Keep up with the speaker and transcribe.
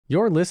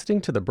You're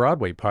listening to the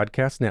Broadway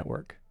Podcast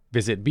Network.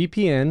 Visit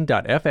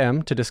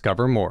bpn.fm to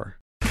discover more.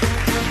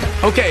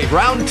 Okay,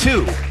 round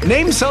two.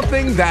 Name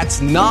something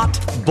that's not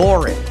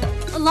boring.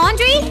 A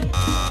laundry?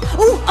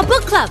 Ooh, a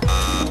book club.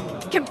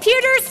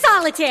 Computer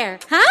solitaire,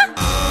 huh?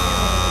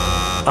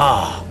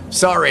 Ah,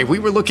 sorry, we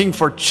were looking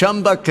for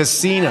Chumba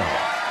Casino.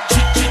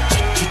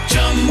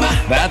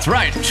 That's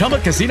right,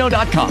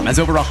 ChumbaCasino.com has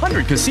over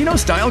 100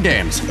 casino-style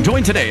games.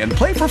 Join today and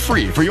play for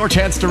free for your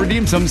chance to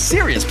redeem some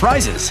serious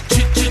prizes.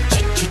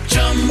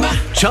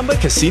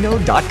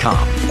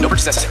 ChumbaCasino.com. No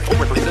purchase necessary. Void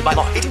where prohibited by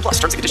law. 18 plus.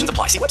 Terms and conditions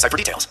apply. See website for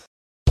details.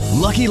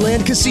 Lucky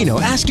Land Casino,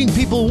 asking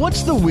people,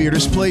 what's the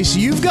weirdest place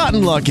you've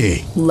gotten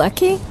lucky?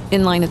 Lucky?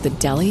 In line at the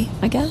deli,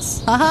 I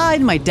guess? Aha,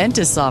 in my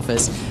dentist's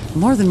office.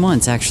 More than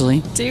once,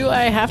 actually. Do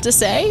I have to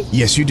say?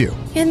 Yes, you do.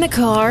 In the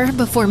car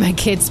before my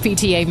kids'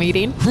 PTA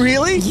meeting.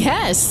 Really?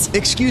 Yes.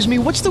 Excuse me,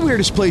 what's the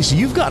weirdest place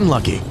you've gotten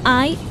lucky?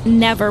 I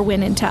never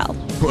win and tell.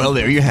 Well,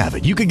 there you have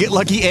it. You can get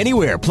lucky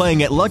anywhere,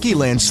 playing at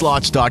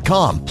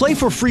LuckyLandSlots.com. Play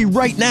for free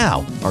right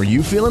now. Are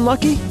you feeling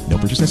lucky? No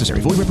purchase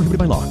necessary. Void where prohibited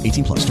by law.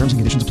 18 plus. Terms and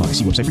conditions apply.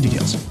 See website for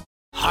details.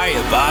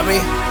 Hiya, Barbie.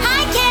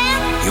 Hi,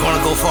 Ken. You want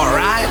to go for a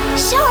ride?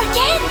 Sure,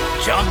 Ken.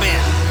 Jump in.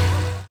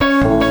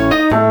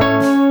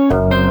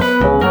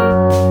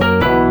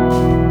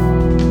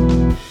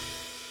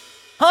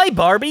 Hi,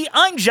 Barbie.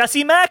 I'm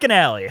Jesse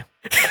McAnally.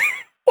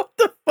 What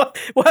the fuck?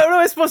 What am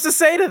I supposed to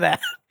say to that?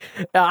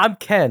 I'm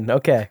Ken.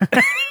 Okay.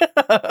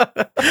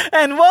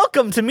 And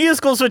welcome to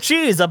Musicals with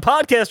Cheese, a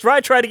podcast where I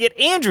try to get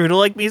Andrew to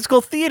like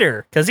musical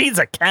theater, because he's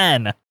a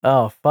Ken.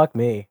 Oh, fuck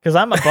me. Because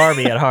I'm a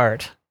Barbie at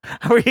heart.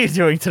 How are you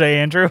doing today,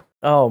 Andrew?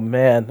 Oh,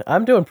 man.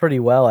 I'm doing pretty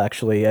well,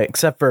 actually,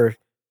 except for,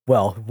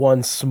 well,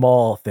 one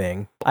small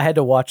thing. I had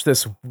to watch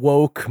this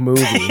woke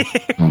movie.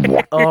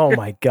 Oh,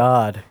 my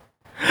God.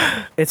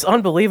 It's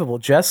unbelievable.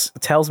 Jess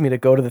tells me to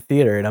go to the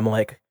theater, and I'm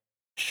like,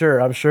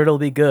 sure, I'm sure it'll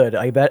be good.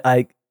 I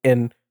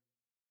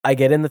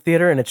get in the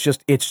theater, and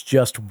it's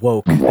just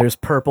woke. There's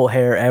purple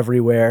hair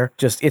everywhere.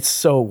 It's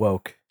so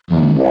woke.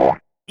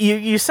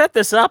 You set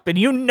this up, and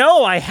you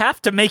know I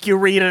have to make you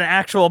read an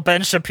actual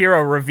Ben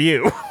Shapiro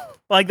review.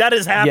 Like, that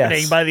is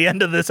happening by the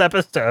end of this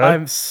episode.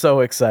 I'm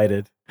so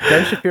excited.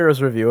 Ben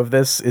Shapiro's review of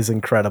this is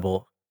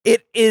incredible.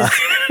 It is.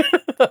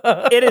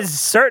 It is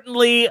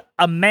certainly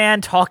a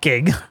man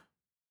talking.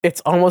 It's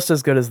almost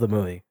as good as the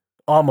movie.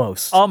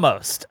 Almost.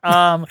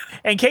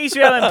 In case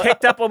you haven't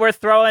picked up what we're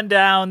throwing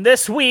down,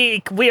 this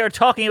week we are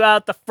talking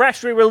about the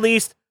freshly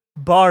released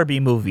Barbie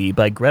movie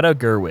by Greta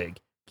Gerwig.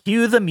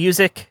 Cue the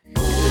music.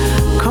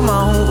 Come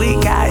on, we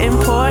got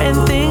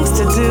important things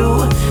to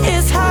do.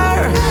 It's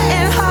her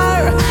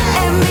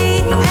and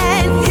me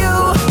and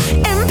you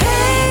and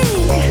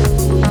pink.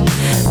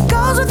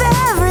 Goes with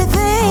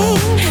everything.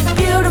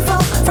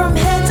 Beautiful from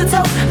head to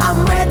toe.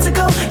 I'm ready to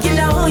go. You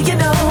know,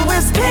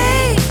 it's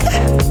pink.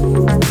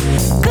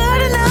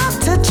 Good enough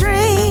to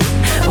dream.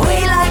 We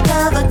like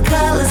other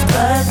colors,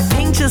 but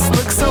pink just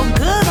looks so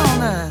good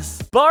on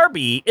us.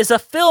 Barbie is a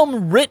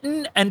film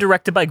written and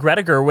directed by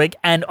Greta Gerwig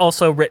and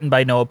also written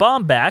by Noah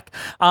Baumbach,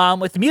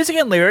 with music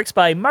and lyrics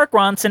by Mark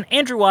Ronson,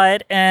 Andrew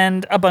Wyatt,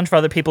 and a bunch of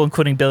other people,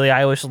 including Billie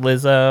Eilish,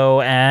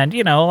 Lizzo, and,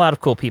 a lot of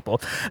cool people.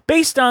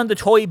 Based on the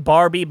toy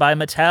Barbie by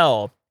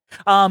Mattel.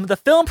 The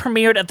film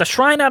premiered at the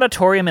Shrine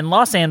Auditorium in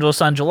Los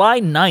Angeles on July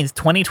 9th,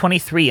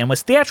 2023, and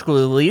was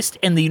theatrically released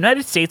in the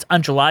United States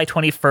on July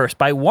 21st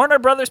by Warner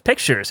Brothers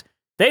Pictures.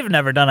 They've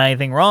never done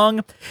anything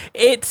wrong.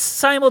 Its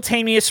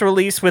simultaneous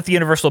release with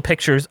Universal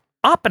Pictures'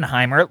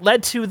 Oppenheimer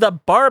led to the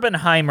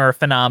Barbenheimer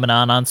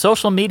phenomenon on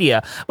social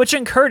media, which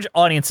encouraged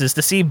audiences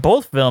to see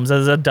both films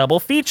as a double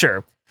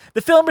feature.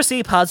 The film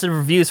received positive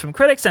reviews from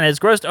critics and has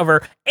grossed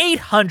over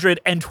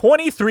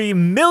 $823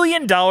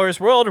 million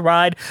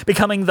worldwide,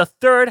 becoming the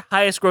third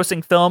highest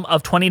grossing film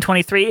of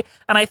 2023,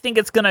 and I think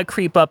it's going to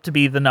creep up to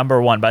be the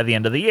number one by the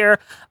end of the year,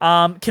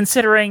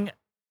 considering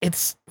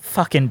it's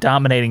fucking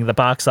dominating the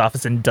box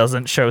office and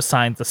doesn't show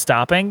signs of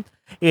stopping.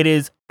 It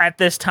is, at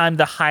this time,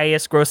 the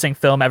highest grossing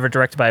film ever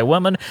directed by a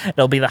woman.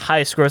 It'll be the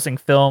highest grossing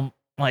film,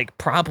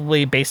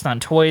 probably based on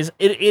toys.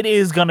 It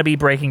is going to be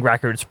breaking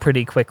records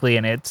pretty quickly,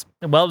 and it's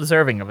well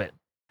deserving of it.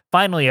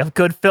 Finally, a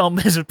good film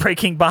is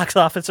breaking box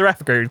office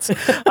records.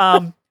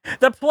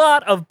 The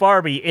plot of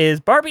Barbie is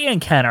Barbie and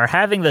Ken are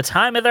having the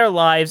time of their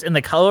lives in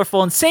the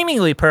colorful and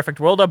seemingly perfect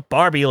world of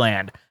Barbie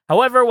Land.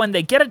 However, when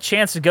they get a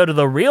chance to go to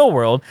the real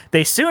world,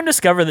 they soon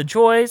discover the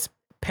joys,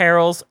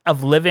 perils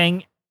of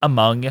living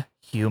among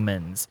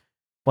humans.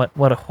 What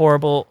a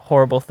horrible,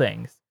 horrible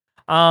things.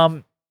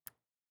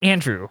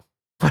 Andrew,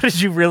 what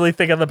did you really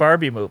think of the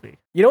Barbie movie?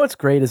 You know what's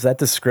great is that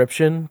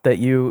description that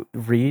you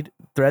read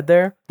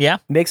there. Yeah.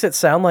 Makes it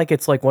sound like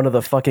it's like one of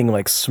the fucking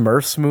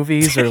Smurfs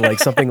movies or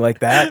something like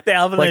that. The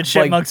Alvin and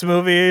Chipmunks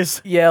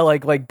movies. Yeah,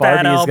 like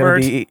Barbie is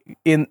going to be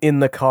in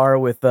the car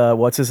with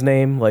what's his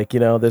name?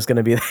 There's going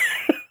to be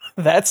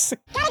that's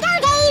Gotta go,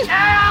 Dave!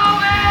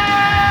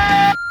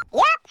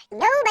 Yep,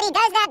 nobody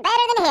does that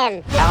better than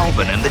him.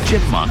 Alvin and the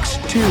Chipmunks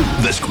 2,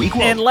 The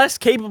Squeakquel. In less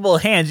capable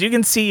hands, you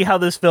can see how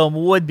this film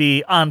would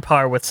be on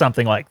par with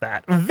something like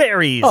that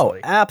very Oh,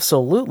 easily.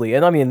 absolutely.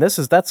 And I mean,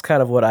 that's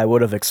kind of what I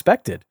would have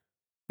expected.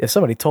 If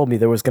somebody told me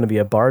there was going to be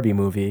a Barbie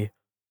movie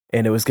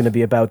and it was going to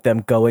be about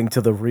them going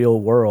to the real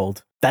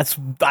world,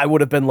 I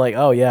would have been like,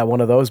 oh yeah, one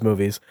of those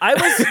movies.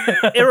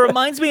 It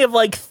reminds me of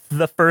like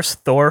the first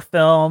Thor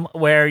film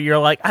where you're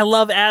like, I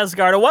love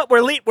Asgard. What?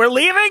 We're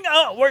leaving?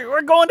 Oh,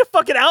 we're going to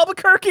fucking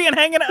Albuquerque and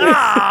hanging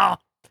out.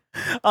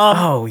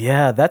 Oh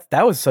yeah,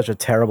 that was such a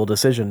terrible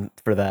decision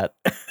for that.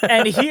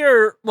 And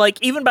here, like,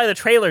 even by the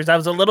trailers, I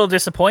was a little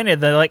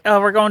disappointed. They're like,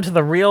 oh, we're going to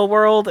the real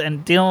world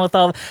and dealing with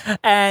all.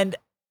 And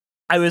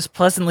I was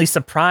pleasantly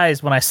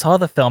surprised when I saw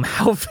the film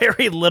how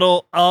very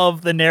little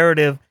of the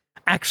narrative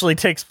actually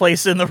takes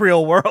place in the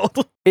real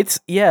world.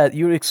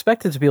 You would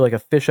expect it to be like a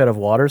fish out of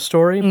water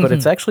story, but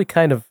it's actually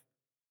kind of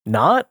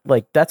not.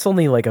 Like, that's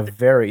only like a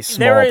very small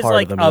there is part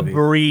like of the movie. a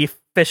brief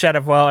fish out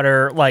of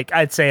water, like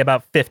I'd say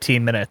about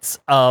 15 minutes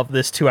of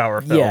this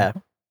 2-hour film. Yeah,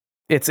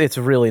 it's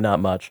really not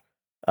much.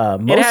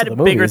 Most it had of the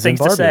movie bigger is in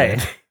things to say.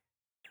 Barbie Land.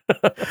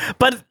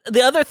 But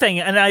the other thing,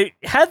 and I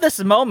had this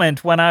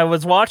moment when I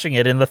was watching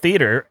it in the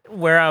theater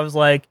where I was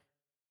like,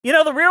 you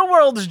know, the real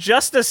world is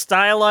just as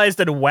stylized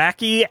and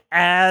wacky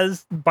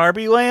as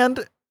Barbie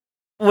Land,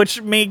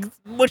 which made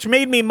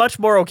me much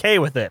more okay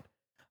with it.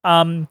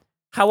 However,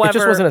 it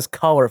just wasn't as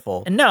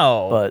colorful.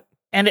 No, but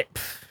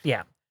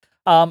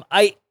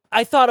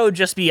I thought it would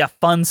just be a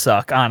fun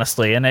suck,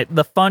 honestly, and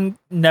the fun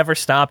never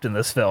stopped in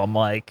this film.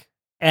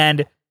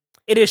 And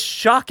it is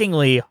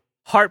shockingly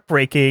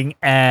heartbreaking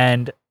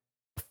and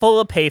full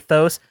of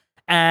pathos,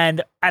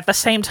 and at the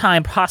same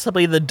time,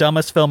 possibly the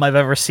dumbest film I've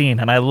ever seen,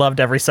 and I loved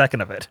every second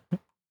of it.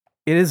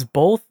 It is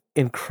both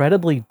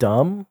incredibly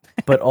dumb,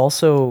 but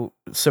also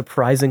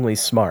surprisingly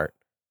smart.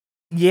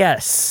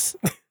 Yes,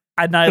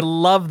 and I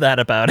love that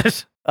about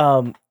it.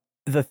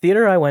 The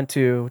theater I went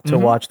to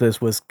watch this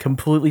was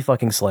completely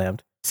fucking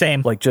slammed.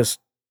 Same. Like, just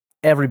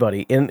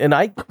everybody. And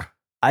I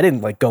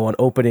didn't like go on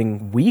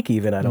opening week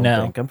even, I don't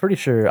think. I'm pretty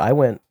sure I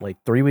went like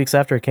 3 weeks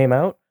after it came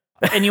out.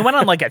 And you went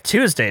on like a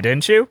Tuesday,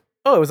 didn't you?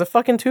 Oh, it was a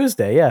fucking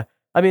Tuesday, yeah.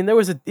 I mean,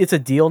 it's a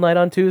deal night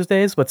on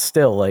Tuesdays, but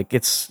still, like,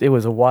 it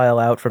was a while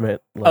out from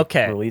it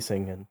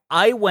releasing. And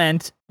I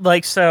went,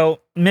 so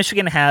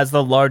Michigan has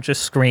the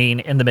largest screen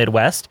in the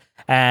Midwest,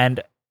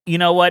 and you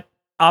know what?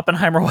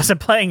 Oppenheimer wasn't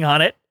playing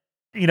on it.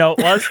 You know,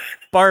 it was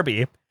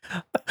Barbie.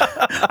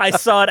 I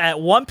saw it at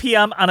 1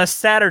 p.m. on a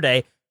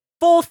Saturday,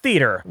 full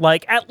theater,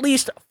 like at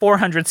least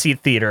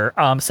 400-seat theater.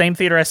 Same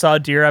theater I saw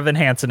Dear Evan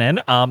Hansen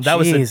in.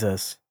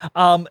 Jesus.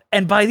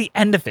 And by the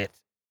end of it,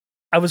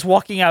 I was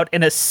walking out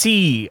in a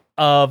sea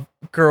of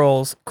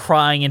girls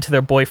crying into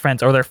their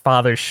boyfriends or their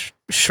father's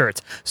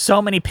shirts.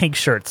 So many pink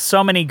shirts,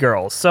 so many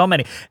girls, so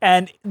many.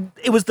 And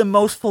it was the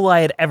most full I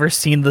had ever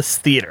seen this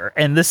theater.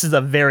 And this is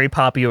a very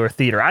popular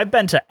theater. I've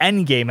been to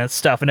Endgame and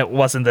stuff, and it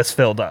wasn't this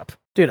filled up.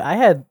 Dude, I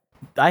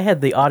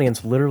had the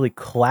audience literally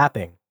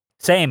clapping.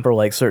 Same. For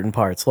like certain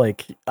parts.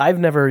 Like, I've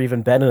never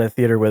even been in a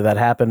theater where that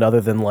happened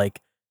other than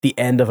like the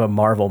end of a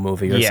Marvel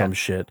movie or some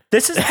shit.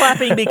 This is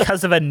clapping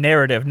because of a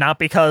narrative, not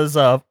because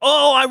of,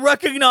 oh, I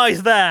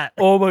recognize that.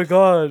 Oh my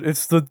god,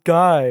 it's the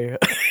guy.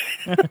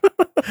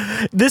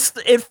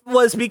 It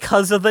was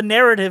because of the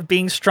narrative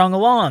being strung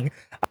along.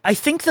 I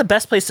think the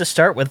best place to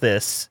start with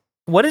this,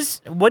 what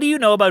do you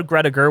know about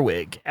Greta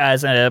Gerwig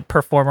as a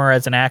performer,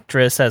 as an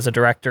actress, as a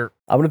director?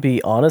 I'm going to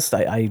be honest,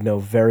 I know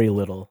very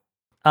little.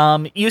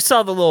 You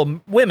saw the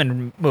Little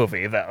Women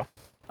movie, though.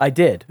 I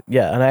did,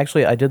 yeah, and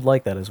I did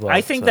like that as well.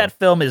 I think that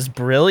film is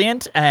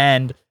brilliant,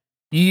 and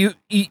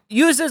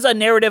uses a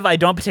narrative I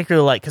don't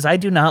particularly like, because I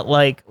do not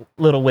like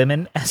Little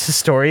Women as a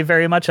story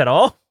very much at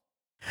all.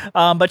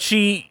 But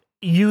she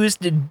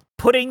used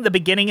putting the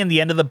beginning and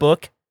the end of the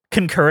book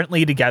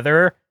concurrently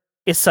together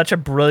is such a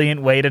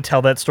brilliant way to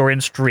tell that story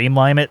and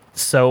streamline it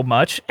so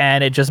much,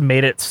 and it just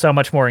made it so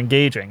much more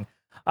engaging.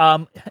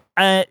 But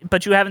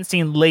you haven't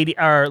seen Lady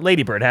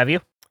Bird, have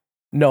you?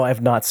 No,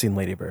 I've not seen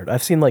Lady Bird.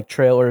 I've seen like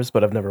trailers,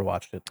 but I've never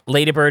watched it.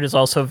 Lady Bird is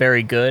also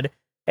very good.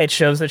 It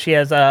shows that she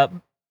has a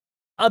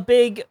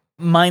big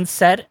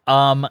mindset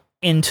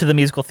into the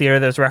musical theater.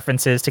 There's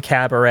references to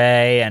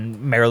Cabaret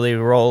and Merrily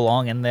Roll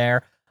Along in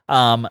there.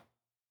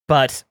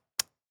 But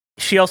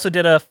she also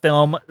did a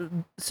film.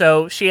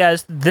 So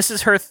this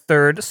is her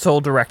third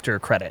sole director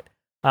credit.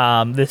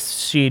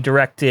 She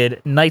directed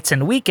Nights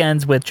and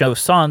Weekends with Joe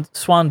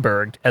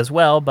Swanberg as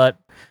well, but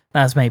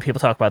not as many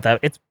people talk about that.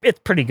 It's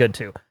pretty good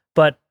too.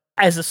 But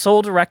as a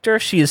sole director,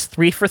 she is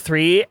 3 for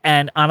 3,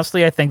 and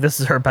honestly, I think this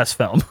is her best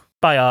film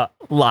by a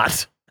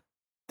lot.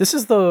 This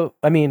is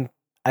I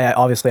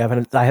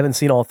haven't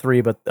seen all 3,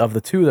 but of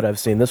the 2 that I've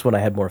seen, this one I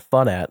had more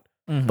fun at.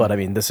 Mm-hmm. But I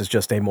mean, this is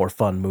just a more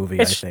fun movie,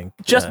 I think.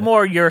 Just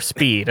more your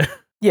speed.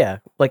 Yeah,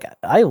 like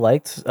I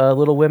liked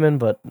Little Women,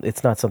 but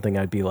it's not something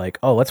I'd be like,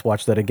 oh, let's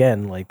watch that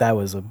again. Like, that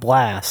was a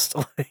blast,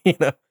 you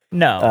know?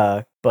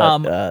 No.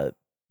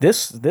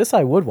 This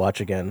I would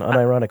watch again,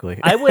 unironically.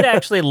 I would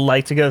actually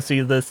like to go see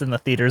this in the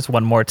theaters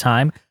one more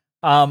time.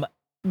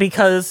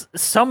 because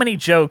so many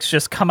jokes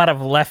just come out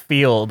of left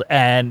field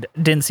and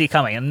didn't see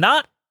coming. And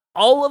not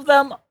all of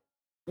them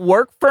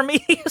work for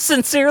me,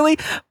 sincerely,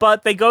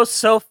 but they go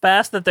so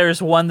fast that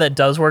there's one that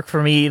does work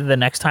for me the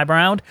next time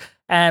around.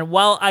 And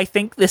while I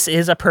think this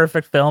is a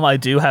perfect film, I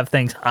do have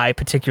things I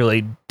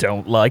particularly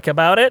don't like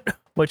about it,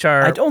 which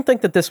are... I don't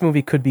think that this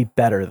movie could be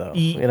better, though.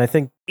 And I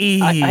think...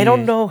 I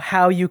don't know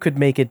how you could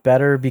make it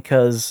better,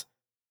 because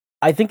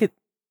I think it...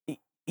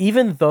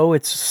 Even though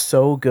it's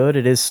so good,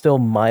 it is still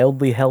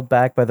mildly held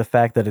back by the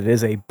fact that it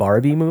is a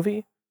Barbie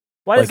movie.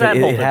 Why does that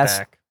hold it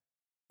back?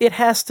 It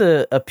has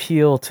to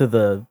appeal to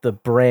the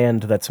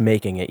brand that's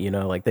making it, you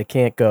know? Like, they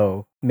can't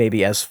go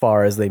maybe as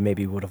far as they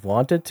maybe would have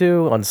wanted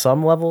to on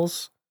some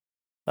levels.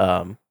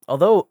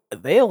 Although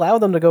they allow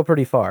them to go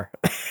pretty far.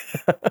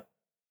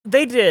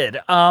 They did.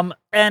 And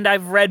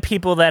I've read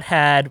people that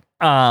had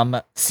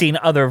seen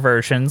other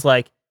versions,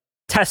 like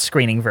test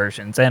screening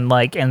versions, and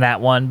like in that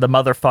one, the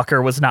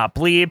motherfucker was not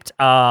bleeped.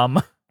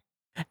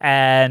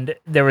 And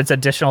there was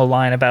additional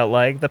line about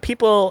like the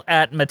people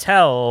at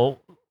Mattel,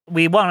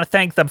 we want to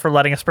thank them for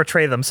letting us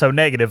portray them so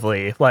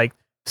negatively, like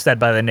said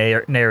by the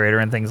narrator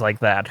and things like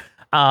that.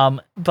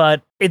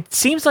 But it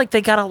seems like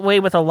they got away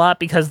with a lot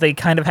because they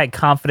kind of had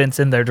confidence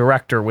in their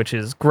director, which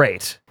is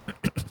great.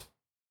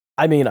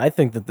 I mean, I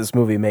think that this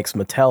movie makes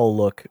Mattel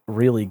look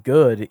really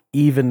good,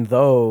 even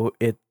though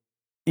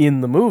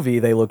in the movie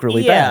they look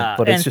really bad.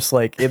 But it's just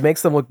like, it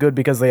makes them look good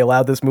because they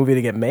allowed this movie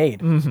to get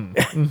made.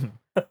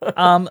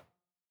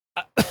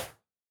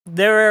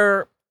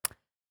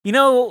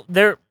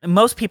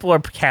 Most people are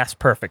cast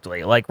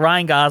perfectly. Like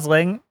Ryan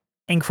Gosling,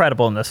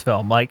 incredible in this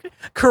film. Like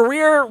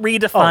career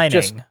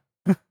redefining.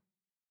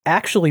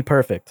 Actually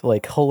perfect,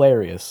 like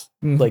hilarious,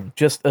 like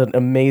just an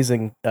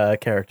amazing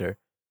character.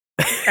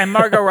 And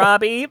Margot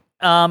Robbie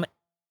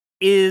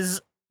is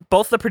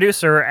both the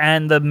producer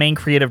and the main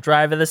creative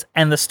drive of this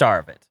and the star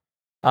of it.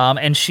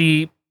 And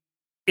she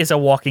is a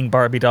walking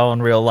Barbie doll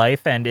in real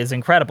life and is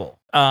incredible.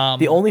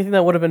 The only thing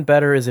that would have been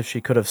better is if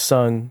she could have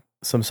sung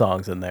some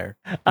songs in there,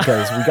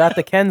 because we got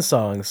the Ken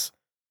songs,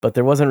 but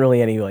there wasn't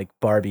really any like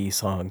Barbie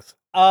songs.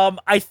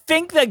 I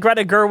think that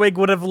Greta Gerwig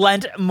would have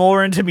lent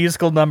more into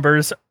musical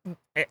numbers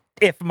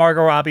if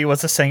Margot Robbie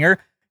was a singer.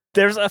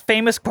 There's a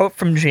famous quote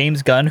from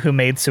James Gunn, who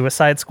made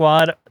Suicide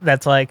Squad,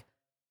 that's like,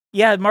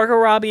 yeah, Margot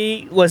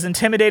Robbie was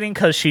intimidating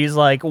because she's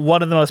like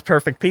one of the most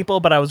perfect people,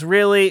 but I was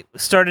really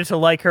started to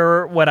like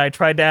her when I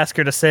tried to ask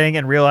her to sing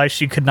and realized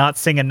she could not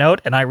sing a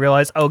note, and I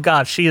realized, oh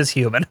god, she is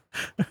human.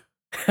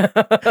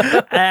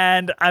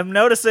 And I'm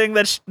noticing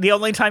that the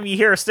only time you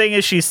hear her sing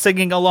is she's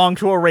singing along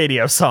to a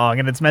radio song,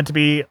 and it's meant to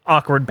be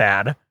awkward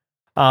bad.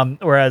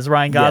 Whereas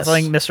Ryan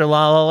Gosling, yes, Mr.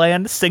 La La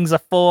Land, sings a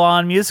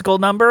full-on musical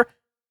number,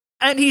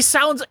 and he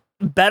sounds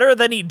better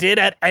than he did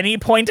at any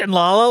point in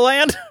La La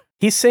Land.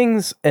 He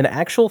sings an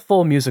actual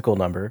full musical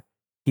number.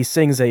 He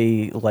sings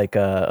a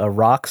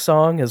rock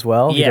song as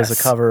well. He does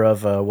a cover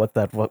of what's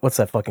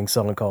that fucking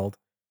song called?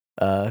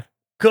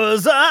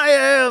 Cause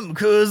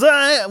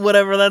I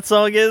whatever that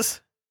song is.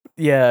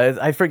 Yeah,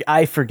 I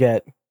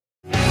forget.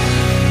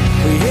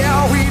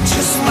 Yeah, we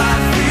just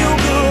might feel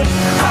good.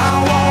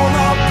 I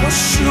wanna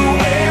push you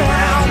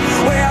around.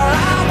 Well,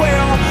 I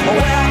will.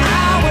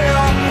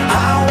 I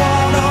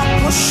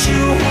wanna push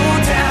you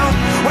down.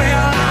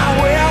 Well, I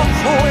will.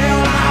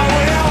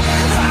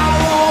 I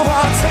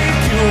wanna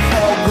take you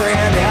for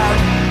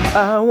granted.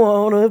 I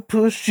wanna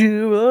push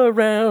you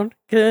around,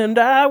 and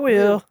I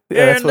will.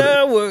 Yeah,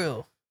 I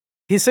will.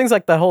 He sings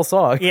like the whole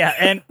song. Yeah,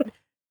 and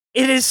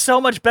it is so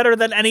much better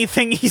than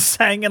anything he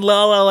sang in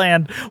La La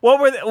Land.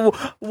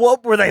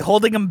 What were they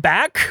holding him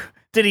back?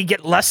 Did he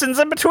get lessons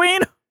in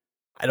between?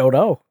 I don't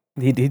know.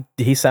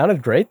 He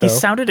sounded great though. He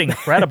sounded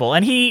incredible,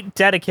 and he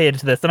dedicated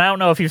to this. And I don't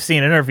know if you've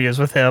seen interviews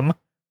with him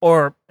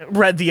or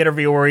read the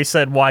interview where he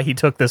said why he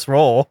took this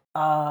role.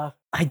 I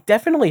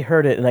definitely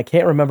heard it, and I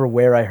can't remember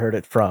where I heard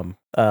it from.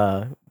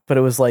 But it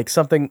was like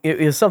something.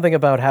 It was something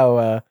about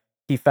how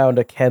he found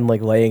a Ken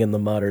like laying in the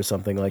mud or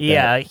something like that.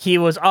 Yeah, he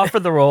was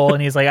offered the role,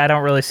 and he's like, I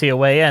don't really see a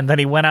way in. Then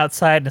he went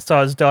outside and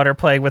saw his daughter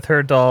playing with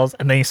her dolls,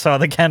 and then he saw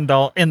the Ken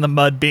doll in the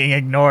mud being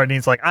ignored, and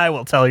he's like, I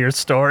will tell your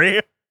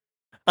story.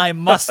 I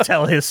must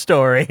tell his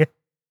story.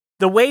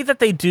 The way that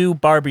they do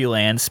Barbie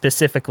Land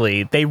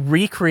specifically, they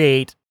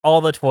recreate all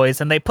the toys,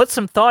 and they put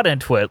some thought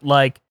into it.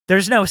 Like,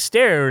 there's no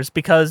stairs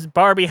because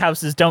Barbie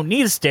houses don't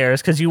need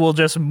stairs because you will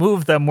just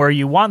move them where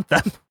you want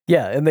them.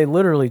 Yeah, and they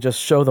literally just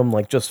show them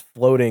like just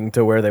floating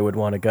to where they would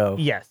want to go.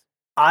 Yes.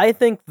 I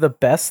think the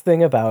best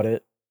thing about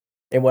it,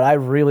 and what I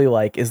really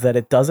like, is that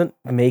it doesn't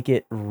make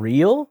it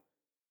real.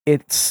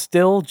 It's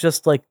still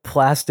just like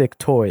plastic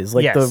toys.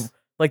 Like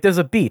there's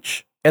a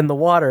beach and the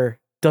water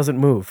doesn't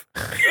move.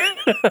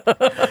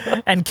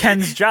 And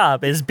Ken's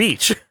job is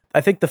beach. I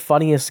think the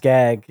funniest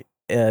gag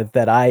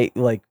that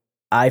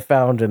I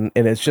found, and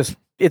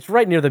it's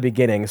right near the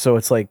beginning, so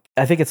it's like,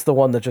 I think it's the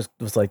one that just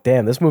was like,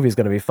 damn, this movie's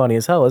gonna be funny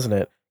as hell, isn't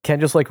it? Ken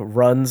just like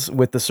runs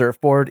with the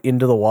surfboard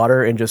into the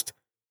water and just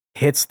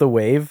hits the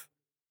wave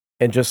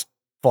and just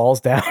falls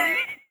down.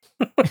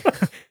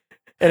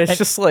 And it's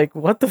just like,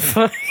 what the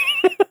fuck?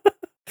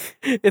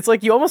 It's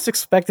like you almost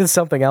expected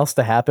something else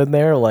to happen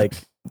there, like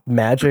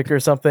magic or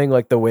something,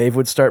 like the wave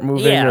would start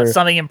moving. Yeah, or,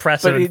 something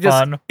impressive and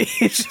fun.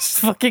 He just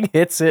fucking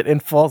hits it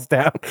and falls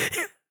down.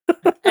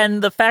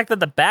 And the fact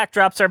that the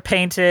backdrops are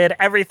painted,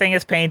 everything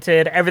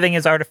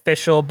is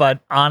artificial, but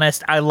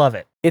honest, I love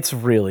it. It's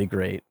really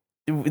great.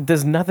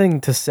 There's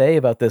nothing to say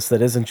about this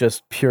that isn't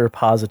just pure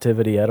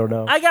positivity. I don't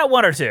know. I got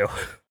one or two.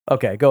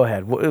 Okay, go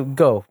ahead.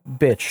 Go,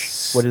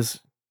 bitch. What is...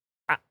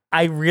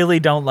 I really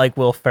don't like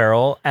Will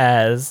Ferrell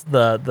as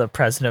the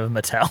president of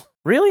Mattel.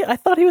 Really? I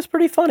thought he was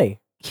pretty funny.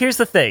 Here's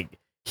the thing.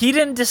 He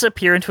didn't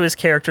disappear into his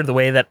character the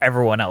way that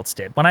everyone else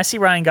did. When I see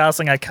Ryan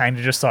Gosling, I kind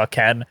of just saw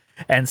Ken,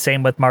 and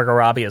same with Margot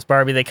Robbie as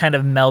Barbie. They kind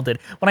of melded.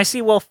 When I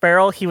see Will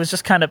Ferrell, he was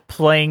just kind of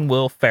playing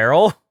Will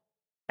Ferrell,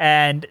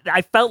 and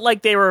I felt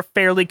like they were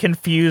fairly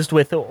confused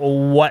with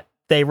what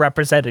they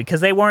represented,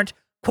 because they weren't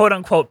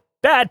quote-unquote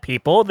bad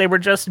people, they were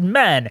just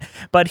men.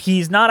 But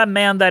he's not a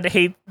man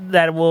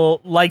that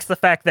likes the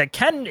fact that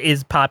Ken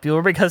is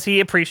popular, because he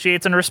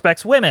appreciates and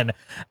respects women.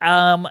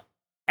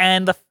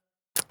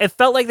 It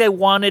felt like they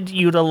wanted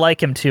you to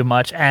like him too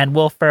much, and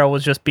Will Ferrell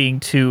was just being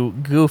too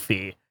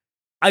goofy.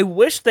 I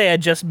wish they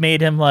had just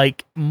made him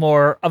like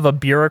more of a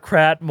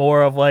bureaucrat,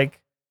 more of like,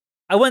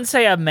 I wouldn't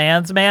say a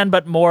man's man,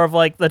 but more of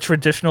like the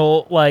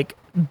traditional like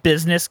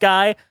business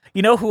guy.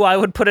 You know who I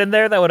would put in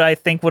there that I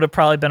think would have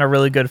probably been a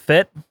really good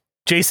fit?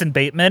 Jason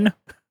Bateman.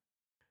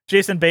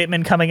 Jason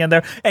Bateman coming in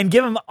there and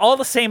give him all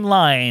the same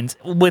lines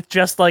with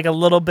just like a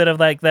little bit of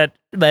like that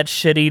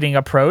shit-eating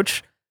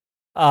approach.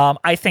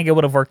 I think it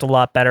would have worked a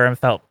lot better and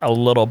felt a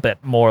little bit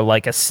more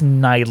like a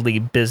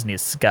snidely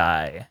business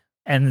guy.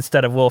 And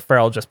instead of Will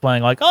Ferrell just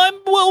playing like, I'm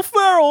Will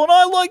Ferrell and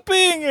I like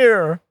being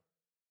here.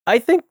 I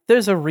think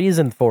there's a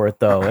reason for it,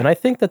 though. And I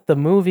think that the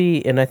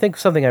movie, and I think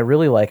something I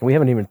really like, and we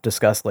haven't even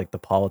discussed like the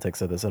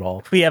politics of this at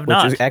all. We have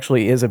not. Which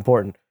actually is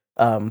important.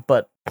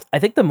 But I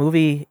think the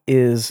movie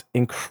is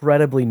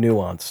incredibly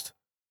nuanced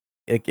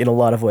in a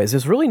lot of ways.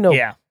 There's really no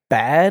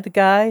bad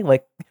guy.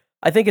 Like,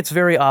 I think it's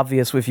very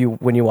obvious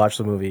when you watch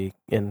the movie,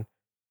 and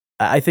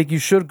I think you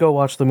should go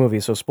watch the movie.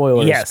 So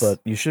spoilers, but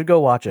you should go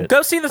watch it.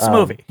 Go see this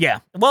movie. Yeah.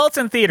 Well, it's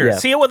in theaters.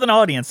 See it with an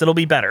audience. It'll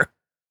be better.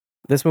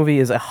 This movie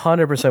is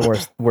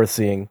 100% worth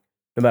seeing,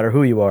 no matter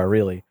who you are,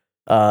 really.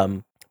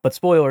 But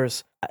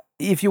spoilers,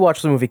 if you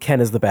watch the movie, Ken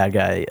is the bad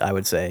guy, I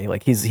would say.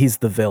 Like, he's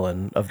the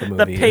villain of the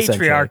movie. The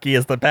patriarchy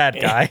is the bad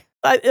guy.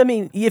 I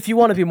mean, if you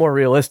want to be more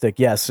realistic,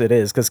 yes, it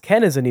is, because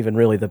Ken isn't even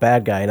really the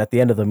bad guy, and at the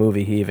end of the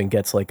movie, he even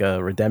gets like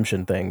a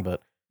redemption thing,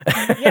 but...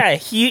 Yeah,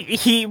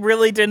 he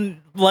really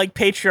didn't like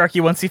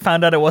patriarchy once he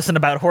found out it wasn't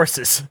about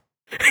horses.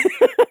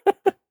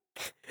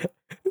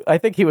 I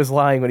think he was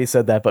lying when he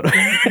said that, but...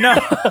 No.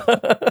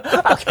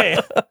 Okay.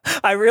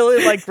 I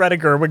really like Greta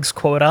Gerwig's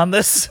quote on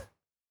this.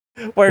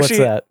 Where What's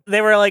that?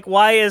 They were like,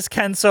 why is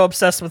Ken so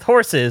obsessed with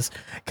horses?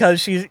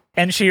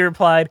 And she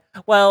replied,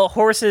 well,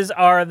 horses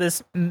are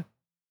this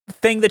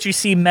thing that you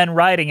see men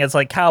riding as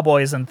like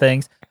cowboys and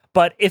things.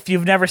 But if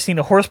you've never seen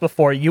a horse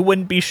before, you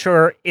wouldn't be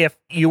sure if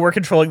you were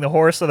controlling the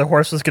horse or the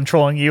horse was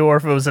controlling you, or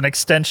if it was an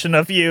extension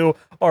of you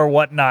or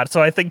whatnot.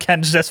 So I think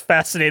Ken's just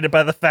fascinated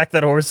by the fact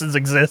that horses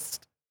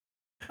exist.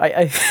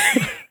 I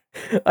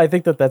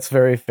think that's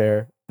very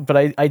fair.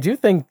 But I do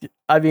think,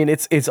 I mean,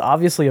 it's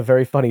obviously a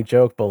very funny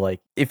joke, but like,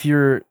 if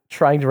you're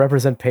trying to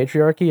represent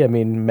patriarchy, I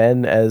mean,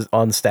 men as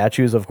on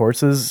statues of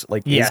horses,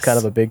 like, is kind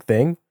of a big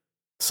thing.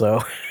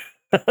 So,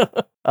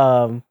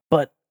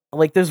 but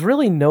like, there's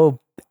really no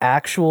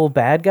actual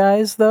bad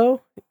guys,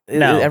 though.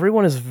 No.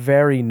 Everyone is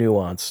very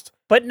nuanced.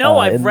 But no,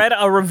 I've read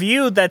a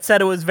review that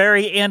said it was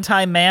very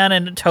anti-man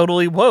and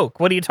totally woke.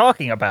 What are you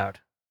talking about?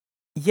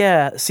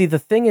 Yeah, see, the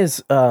thing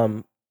is,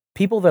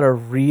 people that are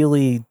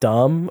really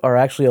dumb are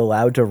actually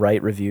allowed to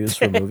write reviews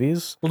for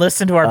movies.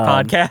 Listen to our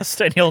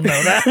podcast and you'll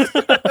know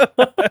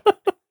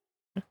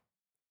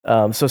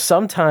that. So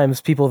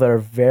sometimes people that are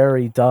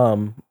very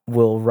dumb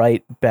will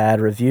write bad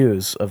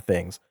reviews of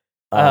things.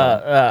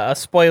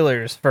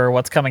 Spoilers for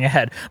what's coming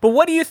ahead. But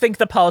what do you think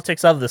the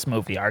politics of this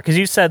movie are? Because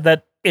you said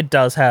that it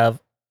does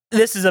have...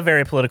 This is a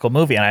very political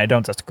movie, and I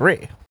don't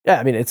disagree. Yeah,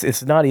 I mean,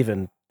 it's not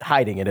even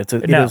hiding it.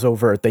 It is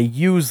overt. They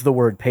use the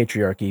word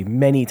patriarchy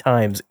many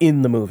times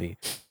in the movie.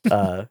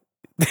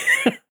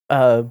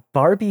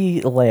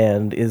 Barbie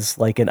Land is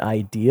like an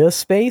idea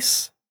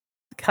space,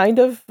 kind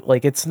of.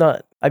 Like, it's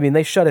not... I mean,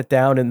 they shut it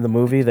down in the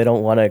movie. They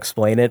don't want to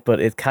explain it,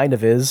 but it kind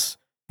of is.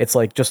 It's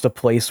like just a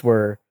place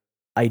where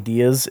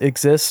ideas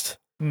exist,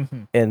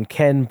 and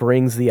Ken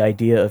brings the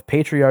idea of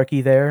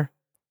patriarchy there,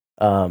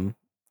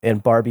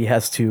 and Barbie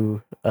has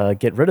to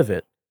get rid of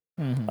it.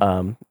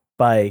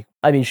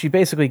 She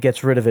basically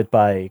gets rid of it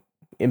by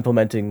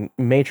implementing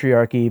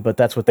matriarchy, but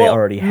that's what they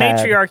already had.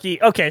 Matriarchy.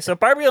 Okay, so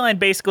Barbie Land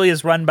basically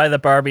is run by the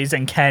Barbies,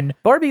 and Ken...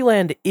 Barbie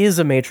Land is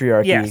a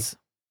matriarchy,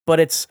 but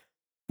it's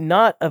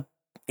not a...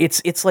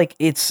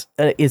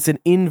 It's an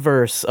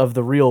inverse of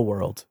the real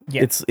world.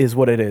 Is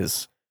what it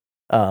is.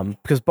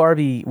 Because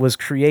Barbie was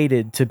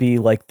created to be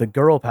like the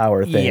girl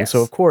power thing. Yes.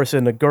 So of course,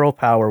 in the girl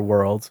power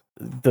world,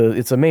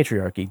 it's a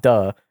matriarchy.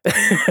 Duh.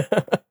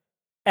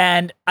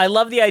 And I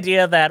love the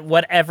idea that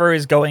whatever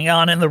is going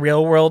on in the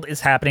real world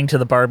is happening to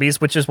the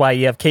Barbies, which is why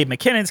you have Kate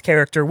McKinnon's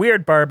character,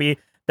 Weird Barbie,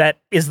 that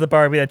is the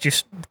Barbie that you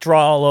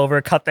draw all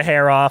over, cut the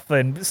hair off,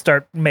 and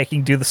start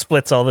making do the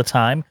splits all the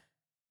time.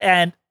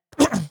 And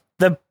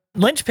the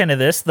linchpin of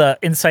this, the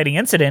inciting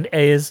incident,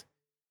 is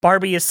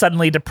Barbie is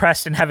suddenly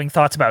depressed and having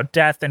thoughts about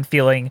death and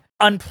feeling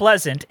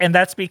unpleasant. And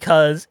that's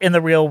because in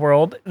the real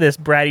world, this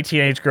bratty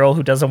teenage girl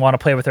who doesn't want to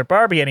play with her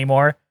Barbie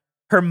anymore,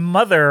 her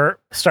mother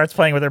starts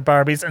playing with her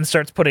Barbies and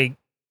starts putting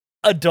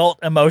adult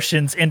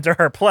emotions into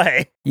her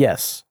play.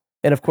 Yes.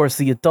 And of course,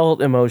 the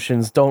adult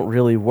emotions don't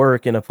really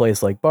work in a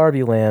place like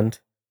Barbie Land.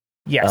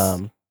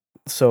 Yes.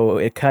 So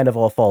it kind of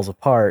all falls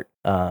apart.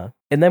 And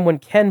then when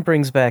Ken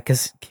brings back,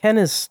 because Ken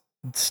is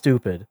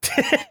stupid.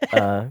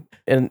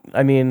 And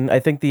I mean, I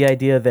think the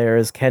idea there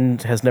is Ken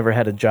has never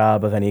had a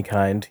job of any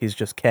kind. He's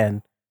just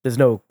Ken. There's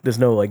no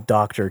like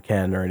Dr.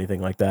 Ken or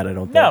anything like that, I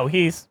don't think. No,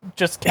 he's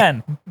just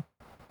Ken.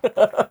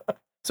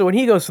 So when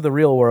he goes to the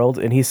real world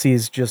and he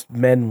sees just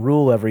men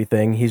rule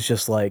everything, he's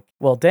just like,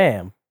 well,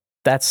 damn,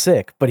 that's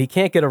sick. But he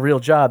can't get a real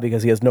job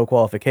because he has no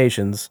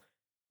qualifications.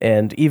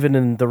 And even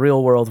in the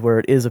real world where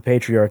it is a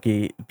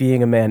patriarchy,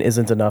 being a man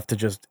isn't enough to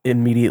just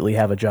immediately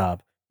have a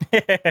job.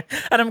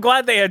 And I'm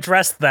glad they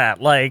addressed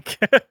that. Like,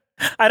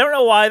 I don't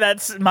know why that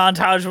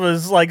montage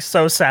was like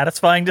so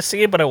satisfying to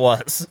see, but it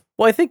was.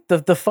 Well, I think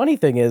the funny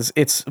thing is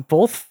it's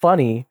both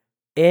funny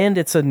and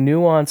it's a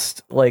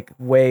nuanced like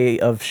way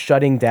of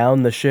shutting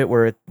down the shit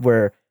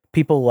where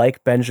people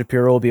like Ben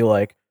Shapiro will be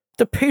like,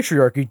 the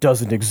patriarchy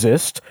doesn't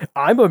exist.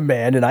 I'm a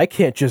man and I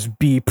can't just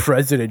be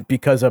president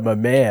because I'm a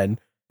man.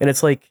 And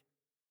it's like,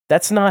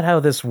 that's not how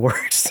this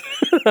works.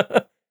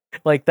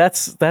 Like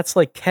that's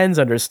like Ken's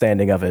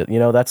understanding of it. You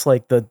know, that's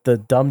like the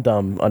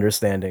dumb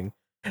understanding.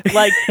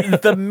 Like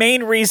the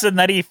main reason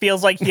that he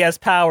feels like he has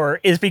power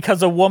is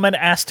because a woman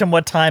asked him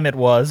what time it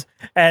was.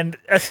 And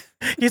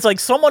he's like,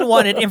 someone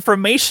wanted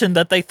information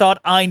that they thought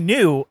I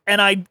knew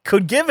and I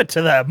could give it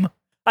to them.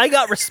 I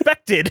got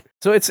respected.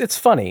 So it's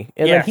funny.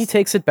 And then he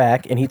takes it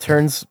back and he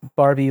turns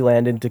Barbie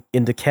Land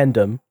into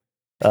Kendom,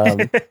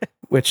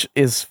 which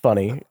is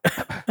funny.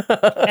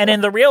 And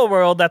in the real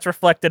world, that's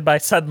reflected by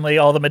suddenly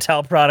all the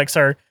Mattel products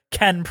are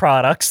Ken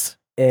products.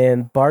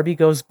 And Barbie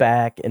goes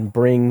back and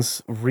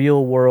brings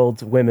real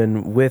world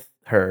women with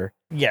her.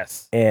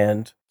 Yes.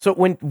 And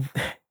so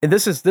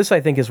this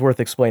I think is worth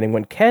explaining.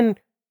 When Ken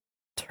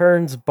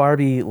turns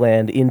Barbie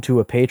Land into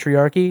a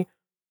patriarchy,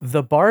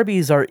 the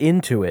Barbies are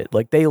into it.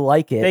 Like they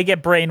like it. They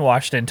get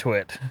brainwashed into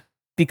it.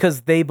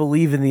 Because they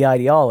believe in the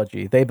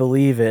ideology. They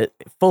believe it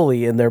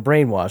fully and they're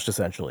brainwashed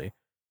essentially.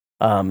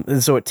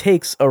 And so it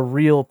takes a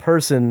real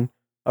person,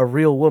 a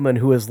real woman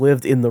who has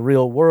lived in the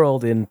real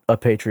world in a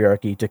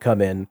patriarchy to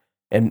come in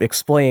and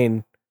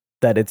explain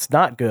that it's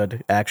not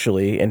good,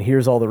 actually, and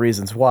here's all the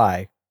reasons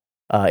why.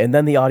 And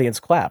then the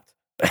audience clapped.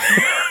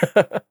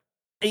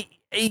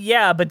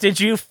 Yeah, but did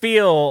you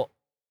feel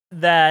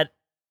that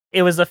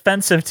it was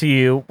offensive to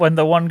you when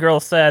the one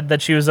girl said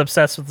that she was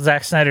obsessed with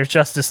Zack Snyder's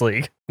Justice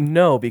League?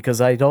 No, because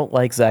I don't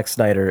like Zack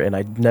Snyder, and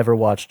I never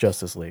watched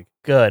Justice League.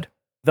 Good.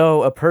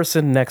 Though a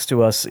person next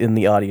to us in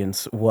the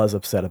audience was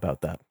upset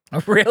about that.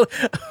 Really?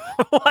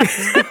 What?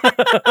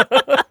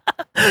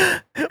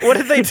 What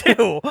did they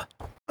do?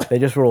 They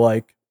just were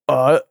like,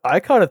 I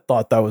kind of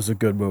thought that was a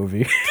good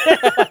movie.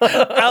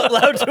 Out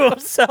loud to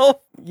himself?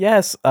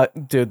 Yes.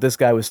 Dude, this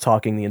guy was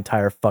talking the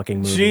entire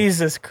fucking movie.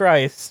 Jesus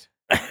Christ.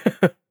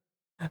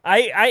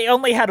 I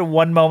only had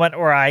one moment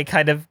where I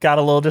kind of got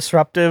a little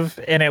disruptive,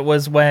 and it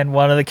was when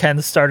one of the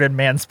Kens started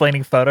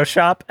mansplaining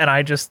Photoshop, and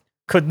I just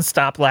couldn't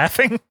stop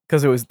laughing.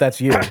 Because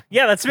that's you.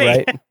 Yeah, that's me.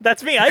 Right?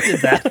 That's me. I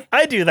did that.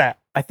 I do that.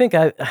 I think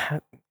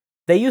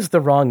they used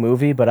the wrong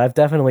movie, but I've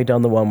definitely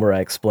done the one where I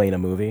explain a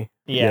movie.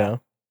 Yeah. You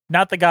know?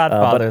 Not The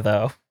Godfather,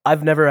 though.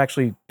 I've never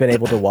actually been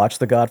able to watch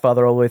The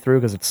Godfather all the way through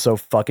because it's so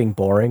fucking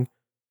boring.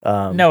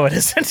 No, it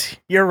isn't.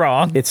 You're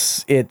wrong.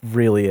 It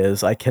really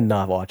is. I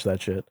cannot watch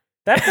that shit.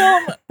 That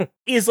film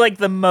is like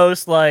the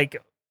most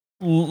like,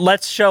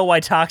 let's show why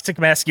toxic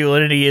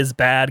masculinity is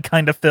bad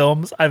kind of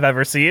films I've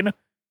ever seen.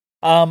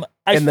 And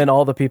then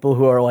all the people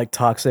who are like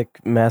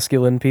toxic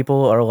masculine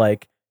people are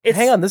like,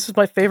 hang on, this is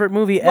my favorite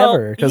movie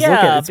ever. Yeah, look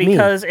at it's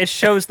because me. It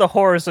shows the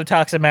horrors of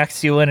toxic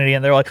masculinity,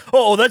 and they're like,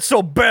 oh, that's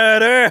so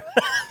bad.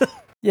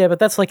 Yeah, but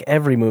that's like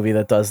every movie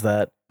that does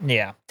that.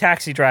 Yeah,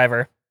 Taxi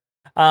Driver.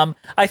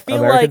 I feel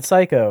American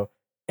Psycho.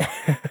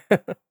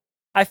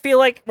 I feel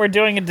like we're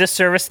doing a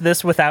disservice to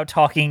this without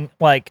talking.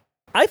 Like,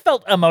 I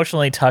felt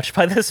emotionally touched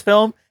by this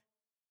film,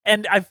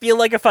 and I feel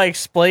like if I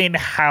explain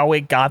how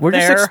it got we're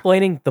there, just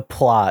explaining the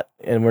plot,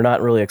 and we're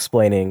not really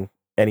explaining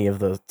any of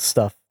the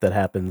stuff that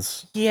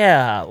happens.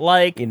 Yeah,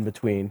 like in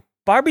between.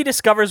 Barbie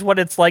discovers what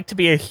it's like to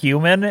be a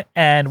human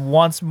and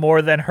wants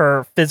more than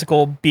her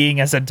physical being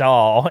as a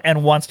doll,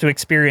 and wants to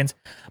experience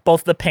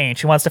both the pain.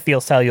 She wants to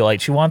feel cellulite.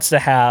 She wants to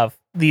have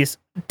these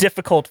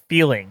difficult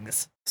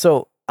feelings.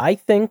 So I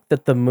think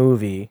that the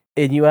movie,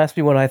 and you asked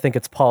me what I think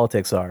its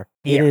politics are,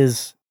 Yeah.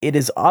 it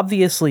is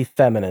obviously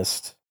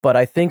feminist, but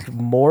I think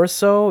more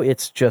so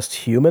it's just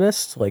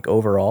humanist, like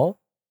overall.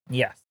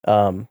 Yes.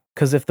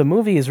 Because if the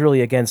movie is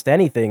really against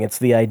anything, it's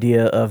the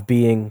idea of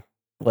being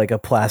like a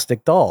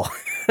plastic doll.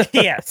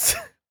 Yes.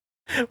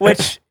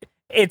 Which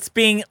it's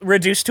being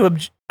reduced to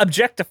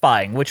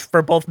objectifying, which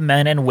for both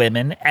men and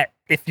women,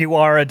 if you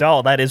are a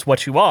doll, that is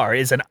what you are,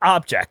 is an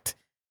object.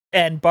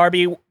 And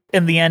Barbie,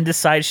 in the end,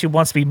 decides she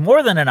wants to be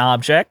more than an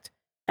object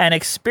and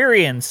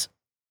experience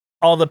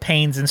all the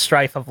pains and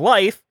strife of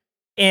life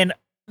in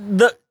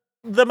the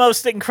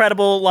most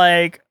incredible,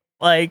 like,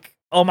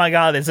 oh my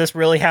god, is this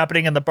really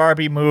happening in the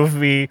Barbie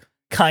movie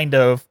kind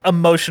of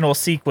emotional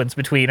sequence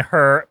between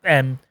her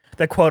and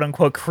the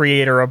quote-unquote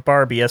creator of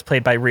Barbie, as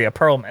played by Rhea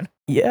Perlman.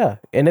 Yeah,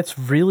 and it's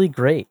really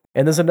great.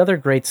 And there's another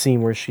great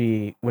scene where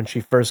when she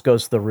first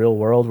goes to the real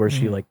world, where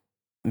she like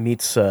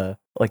meets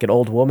like an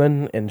old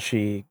woman, and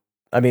she's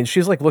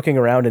like looking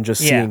around and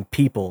just seeing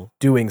people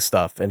doing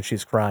stuff, and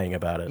she's crying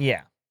about it.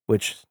 Yeah.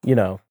 Which, you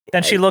know.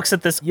 Then she looks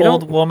at this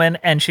old woman,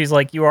 and she's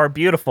like, "You are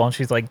beautiful." And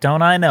she's like,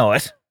 "Don't I know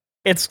it?"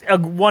 It's a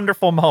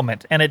wonderful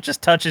moment, and it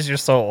just touches your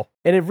soul.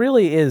 And it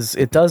really is.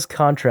 It does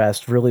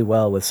contrast really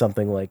well with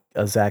something like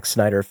a Zack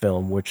Snyder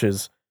film, which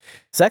is...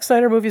 Zack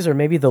Snyder movies are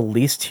maybe the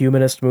least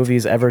humanist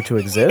movies ever to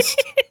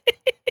exist.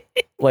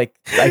 Like,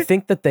 I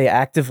think that they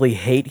actively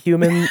hate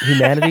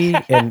humanity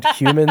and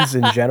humans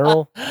in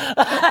general,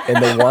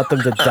 and they want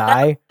them to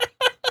die.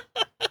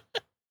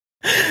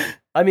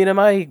 I mean, am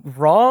I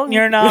wrong?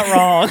 You're not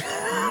wrong.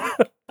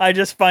 I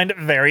just find it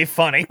very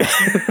funny.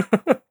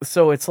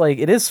 So it's like,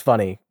 it is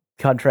funny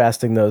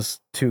contrasting those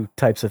two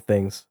types of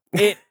things.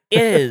 It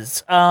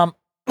is. I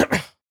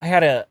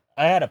had a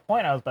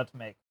point I was about to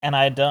make, and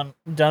I had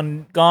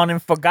gone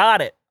and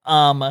forgot it.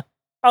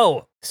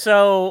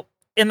 So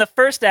in the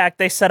first act,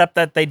 they set up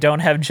that they don't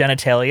have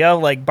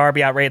genitalia. Like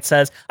Barbie outright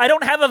says, "I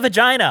don't have a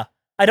vagina.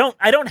 I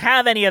don't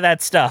have any of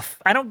that stuff.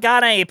 I don't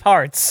got any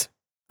parts."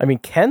 I mean,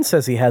 Ken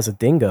says he has a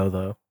dingo,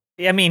 though.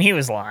 I mean, he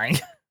was lying.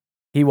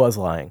 He was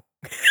lying.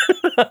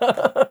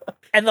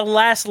 And the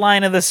last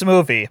line of this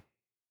movie,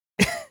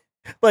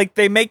 like,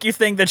 they make you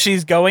think that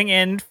she's going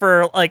in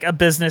for, like, a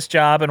business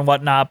job and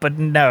whatnot, but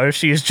no,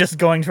 she's just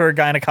going to her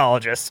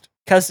gynecologist.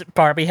 Because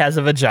Barbie has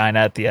a vagina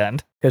at the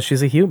end. Because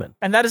she's a human.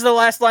 And that is the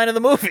last line of the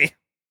movie.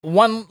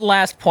 One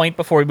last point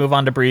before we move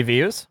on to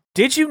previews.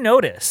 Did you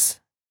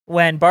notice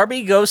when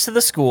Barbie goes to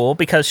the school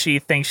because she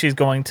thinks she's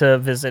going to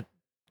visit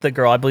the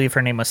girl, I believe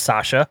her name was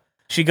Sasha,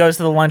 she goes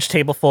to the lunch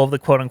table full of the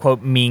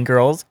quote-unquote mean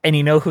girls, and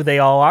you know who they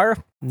all are?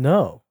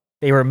 No.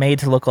 They were made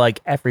to look like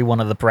every one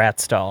of the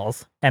Bratz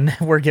dolls, and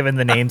we're given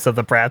the names of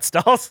the Bratz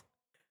dolls.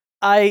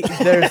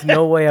 There's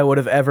no way I would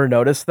have ever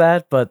noticed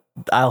that, but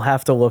I'll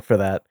have to look for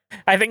that.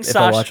 I think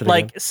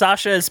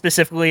Sasha is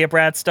specifically a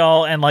Bratz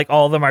doll, and like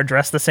all of them are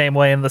dressed the same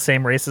way and the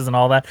same races and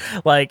all that.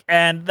 Like,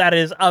 and that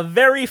is a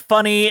very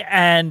funny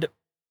and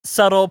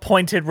subtle,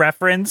 pointed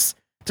reference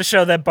to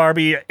show that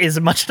Barbie is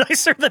much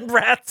nicer than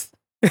Bratz.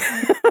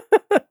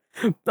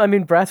 I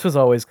mean, Bratz was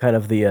always kind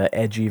of the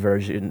edgy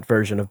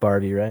version of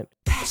Barbie, right?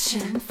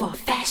 Passion for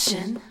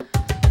fashion.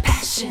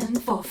 Passion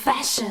for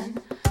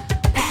fashion.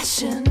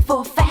 Passion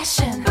for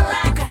fashion.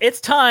 It's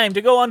time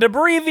to go on to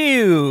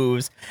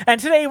previews. And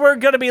today we're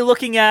going to be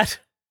looking at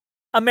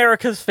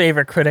America's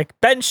favorite critic,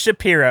 Ben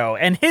Shapiro,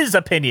 and his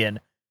opinion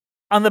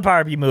on the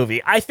Barbie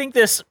movie. I think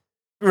this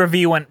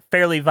review went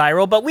fairly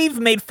viral, but we've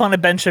made fun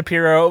of Ben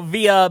Shapiro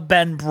via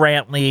Ben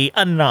Brantley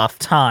enough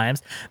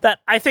times that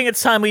I think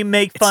it's time we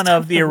make fun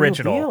of the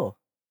original.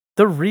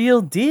 The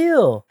real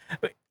deal.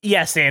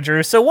 Yes,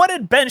 Andrew. So what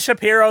did Ben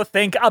Shapiro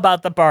think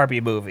about the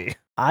Barbie movie?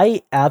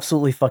 I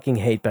absolutely fucking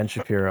hate Ben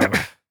Shapiro.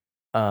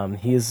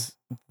 He is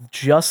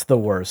just the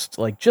worst,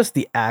 like just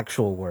the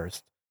actual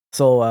worst.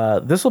 So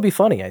this will be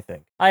funny, I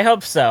think. I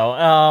hope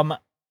so.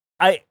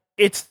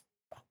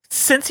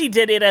 Since he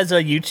did it as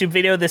a YouTube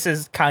video, this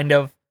is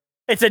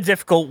it's a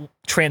difficult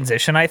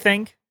transition, I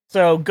think.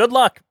 So good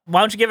luck.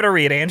 Why don't you give it a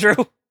read, Andrew?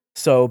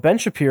 So Ben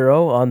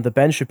Shapiro on the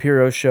Ben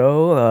Shapiro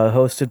Show,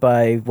 hosted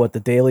by the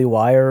Daily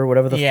Wire or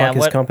whatever the fuck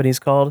his company's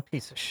called.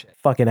 Piece of shit.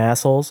 Fucking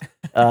assholes.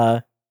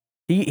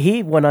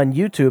 He went on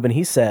YouTube and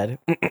he said,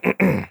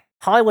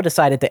 Hollywood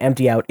decided to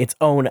empty out its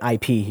own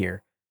IP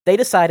here. They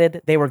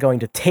decided they were going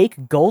to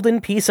take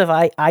golden piece of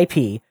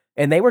IP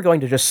and they were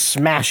going to just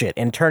smash it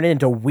and turn it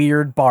into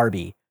weird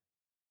Barbie.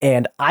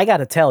 And I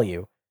gotta tell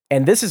you,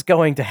 and this is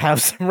going to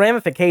have some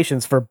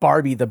ramifications for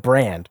Barbie the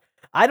brand.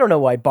 I don't know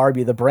why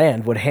Barbie the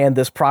brand would hand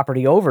this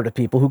property over to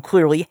people who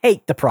clearly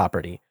hate the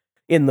property.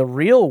 In the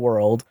real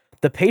world,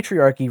 the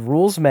patriarchy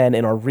rules men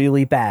and are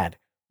really bad.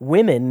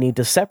 Women need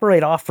to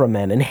separate off from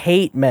men and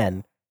hate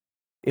in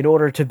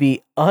order to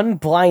be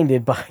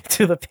unblinded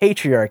to the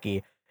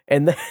patriarchy.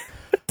 And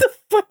what the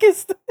fuck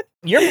is that?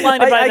 You're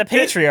blinded by the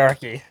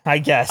patriarchy, I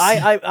guess.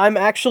 I'm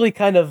actually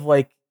kind of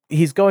like,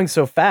 he's going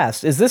so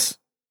fast. Is this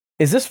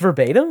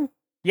verbatim?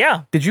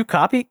 Yeah. Did you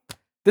copy?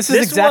 This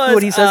is exactly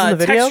what he says in the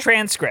video? Text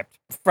transcript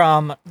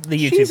from the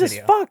YouTube Jesus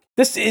video. Fuck.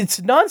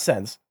 It's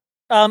nonsense.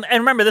 And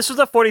remember, this was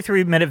a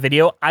 43-minute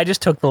video. I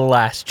just took the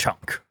last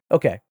chunk.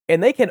 Okay.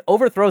 And they can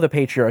overthrow the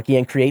patriarchy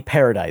and create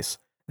paradise.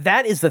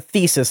 That is the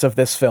thesis of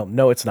this film.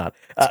 No, it's not.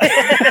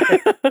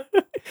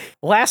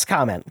 Last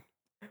comment.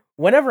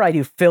 whenever I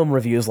do film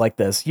reviews like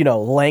this,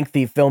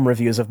 lengthy film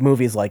reviews of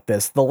movies like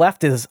this, the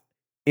left is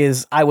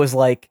I was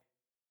like,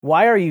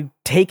 why are you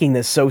taking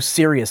this so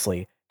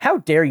seriously? How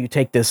dare you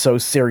take this so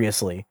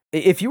seriously?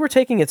 If you were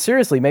taking it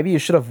seriously, maybe you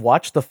should have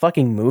watched the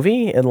fucking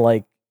movie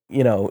and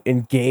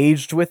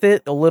engaged with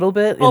it a little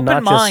bit. And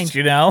Open mind,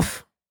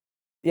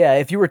 Yeah,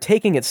 if you were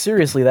taking it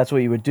seriously, that's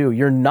what you would do.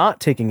 You're not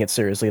taking it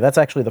seriously. That's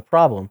actually the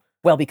problem.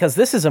 Well, because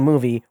this is a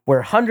movie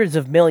where hundreds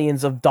of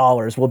millions of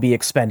dollars will be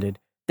expended.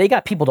 They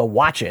got people to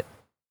watch it.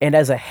 And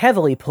as a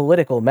heavily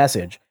political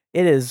message,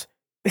 it is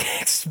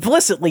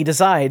explicitly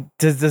designed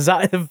to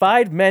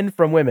divide men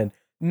from women.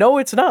 No,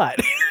 it's not.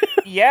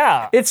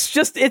 Yeah. It's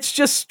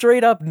just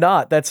straight up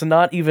not. That's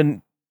not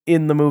even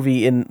in the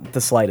movie in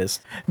the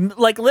slightest.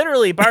 Like,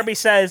 literally, Barbie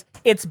says,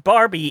 it's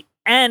Barbie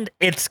and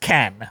it's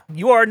Ken.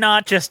 You are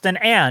not just an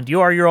and.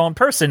 You are your own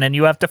person, and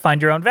you have to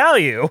find your own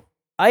value.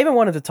 I even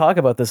wanted to talk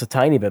about this a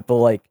tiny bit,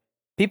 but,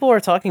 people are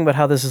talking about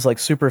how this is,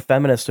 super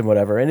feminist and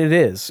whatever, and it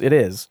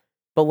is.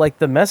 But,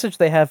 the message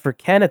they have for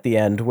Ken at the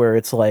end, where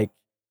it's like,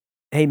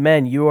 hey,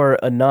 men, you are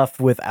enough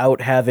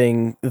without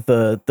having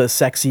the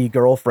sexy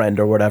girlfriend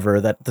or whatever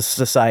that the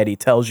society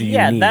tells you you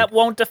need. Yeah, that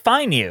won't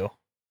define you.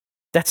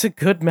 That's a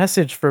good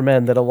message for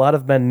men that a lot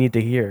of men need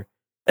to hear.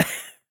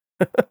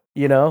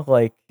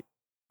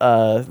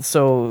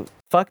 So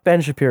fuck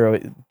Ben Shapiro,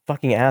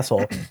 fucking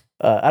asshole.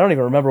 I don't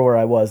even remember where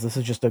I was. This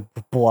is just a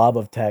blob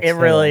of text. It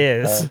really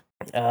is.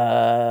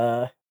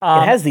 It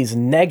has these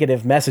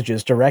negative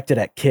messages directed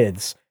at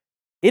kids.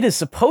 It is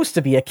supposed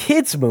to be a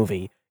kids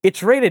movie.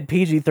 It's rated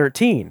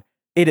PG-13.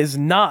 It is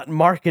not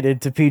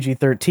marketed to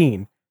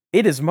PG-13.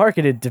 It is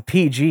marketed to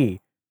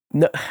PG.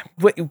 No,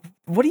 what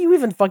are you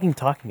even fucking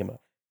talking about?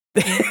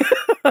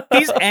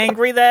 He's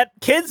angry that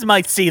kids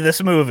might see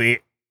this movie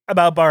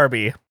about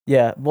Barbie.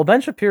 Yeah, well,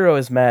 Ben Shapiro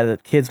is mad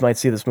that kids might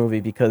see this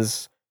movie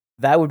because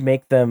that would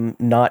make them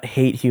not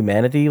hate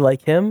humanity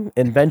like him,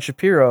 and Ben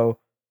Shapiro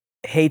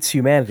hates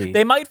humanity.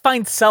 They might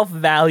find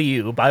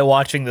self-value by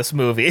watching this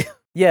movie.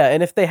 Yeah,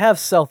 and if they have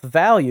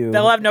self-value...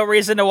 they'll have no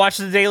reason to watch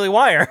The Daily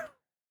Wire.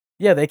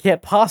 Yeah, they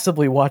can't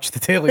possibly watch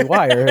The Daily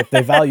Wire if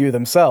they value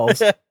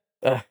themselves.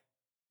 It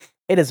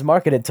is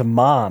marketed to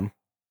mom,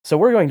 so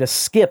we're going to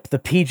skip the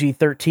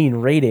PG-13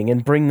 rating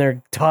and bring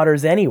their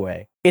daughters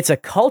anyway. It's a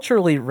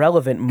culturally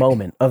relevant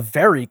moment, a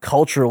very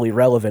culturally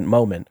relevant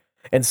moment.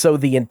 And so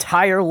the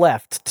entire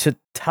left to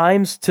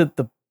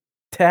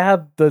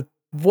tab the...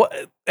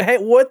 What? Hey,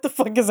 what the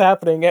fuck is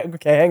happening?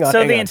 Okay, hang on.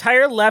 So the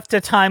entire left to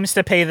times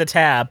to pay the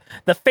tab.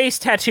 The face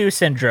tattoo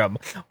syndrome.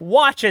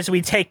 Watch as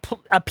we take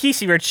a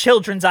piece of your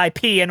children's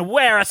IP and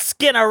wear a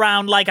skin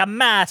around like a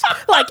mask,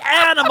 like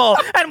Animal,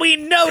 and we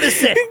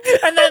notice it.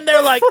 And then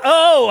they're like,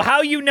 oh,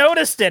 how you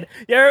noticed it.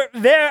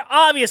 They're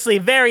obviously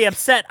very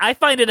upset. I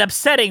find it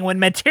upsetting when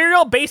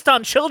material based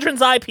on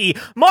children's IP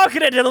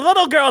marketed to the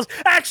little girls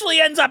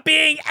actually ends up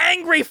being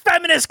angry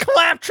feminist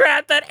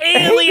claptrap that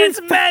aliens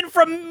men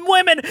from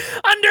women,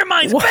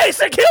 undermines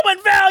basic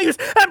human values,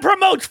 and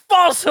promotes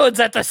falsehoods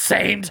at the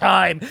same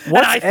time.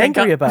 What's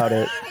angry about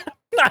it?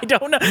 I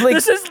don't know.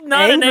 This is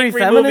not an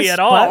angry movie at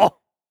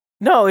all.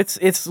 No,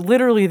 it's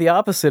literally the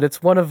opposite.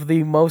 It's one of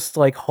the most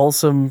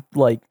wholesome,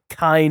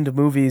 kind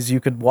movies you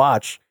could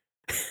watch.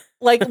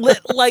 Like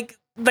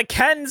the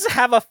Kens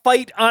have a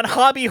fight on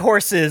hobby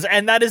horses,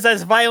 and that is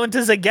as violent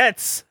as it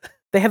gets.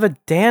 They have a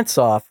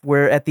dance-off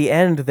where at the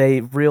end they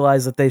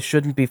realize that they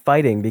shouldn't be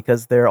fighting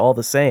because they're all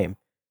the same.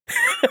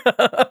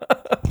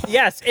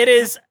 Yes, it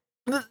is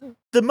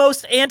the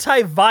most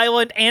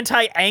anti-violent,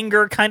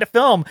 anti-anger kind of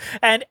film,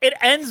 and it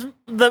ends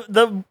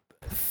the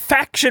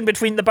faction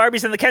between the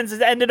Barbies and the Kens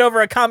has ended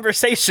over a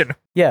conversation.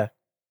 Yeah,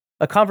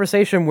 a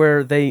conversation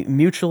where they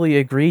mutually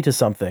agree to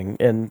something,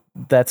 and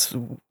it's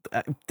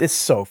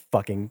so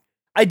fucking.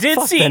 I did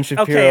see.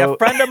 Okay, a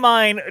friend of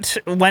mine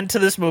went to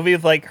this movie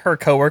with her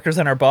coworkers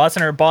and her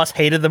boss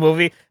hated the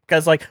movie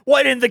because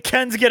why didn't the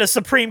Kens get a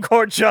Supreme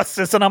Court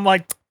justice? And I'm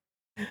like.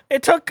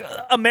 It took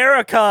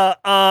America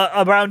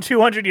around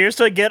 200 years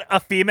to get a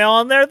female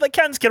on there. The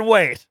Kens can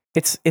wait.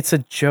 It's a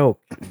joke.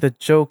 The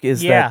joke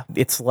is that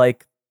it's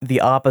like the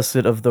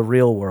opposite of the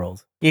real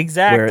world.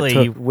 Exactly.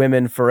 Where it took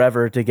women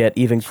forever to get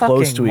even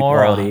close to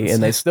equality,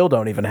 and they still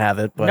don't even have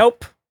it. But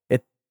nope.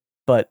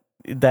 But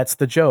that's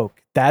the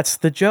joke. That's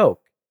the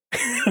joke.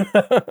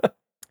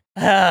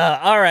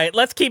 All right,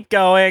 let's keep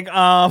going.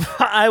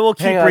 I will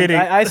keep reading.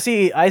 I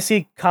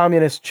see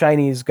communist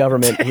Chinese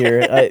government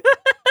here.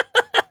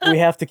 We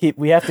have to keep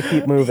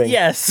moving.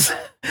 Yes.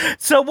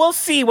 So we'll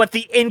see what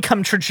the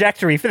income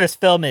trajectory for this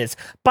film is.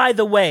 By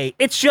the way,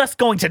 it's just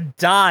going to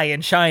die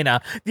in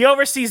China. The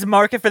overseas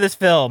market for this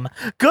film.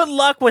 Good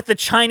luck with the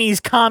Chinese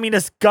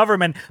Communist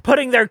government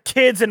putting their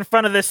kids in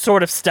front of this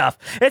sort of stuff.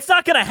 It's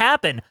not going to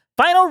happen.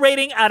 Final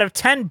rating out of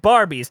 10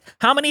 Barbies.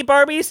 How many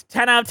Barbies?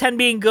 10 out of 10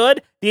 being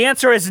good? The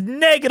answer is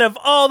negative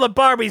all the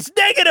Barbies.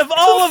 Negative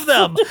all of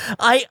them.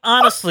 I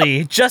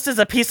honestly, just as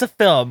a piece of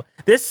film,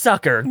 this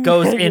sucker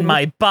goes in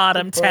my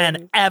bottom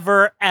 10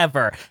 ever.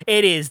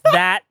 It is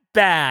that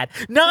bad.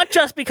 Not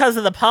just because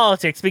of the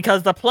politics,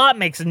 because the plot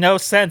makes no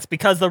sense,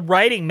 because the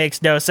writing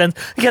makes no sense,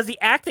 because the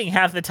acting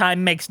half the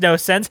time makes no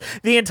sense.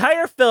 The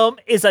entire film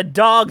is a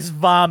dog's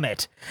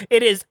vomit.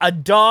 It is a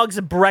dog's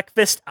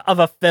breakfast of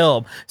a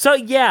film. So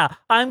yeah,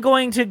 I'm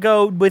going to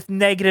go with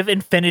negative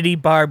infinity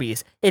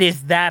Barbies. It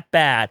is that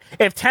bad.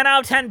 If 10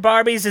 out of 10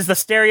 Barbies is the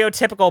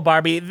stereotypical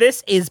Barbie,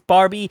 this is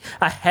Barbie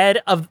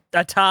ahead of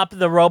atop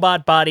the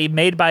robot body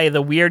made by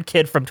the weird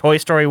kid from Toy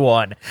Story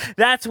 1.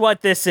 That's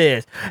what this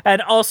is.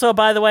 And also,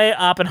 by the way,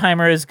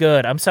 Oppenheimer is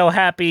good. I'm so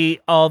happy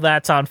all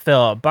that's on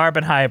film.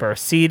 Barbenheimer,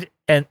 see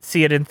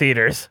it in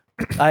theaters.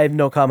 I have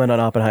no comment on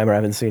Oppenheimer. I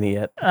haven't seen it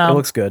yet. It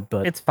looks good,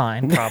 but it's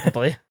fine,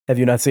 probably. Have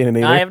you not seen it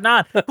either? I have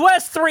not. Who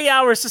has 3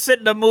 hours to sit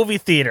in a movie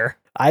theater?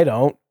 I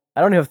don't.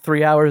 I don't have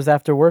 3 hours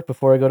after work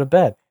before I go to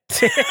bed.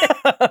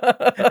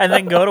 And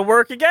then go to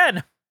work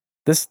again.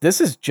 This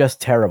is just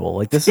terrible.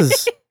 Like, this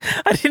is...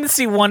 I didn't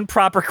see one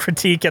proper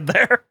critique in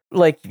there.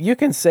 Like, you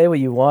can say what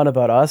you want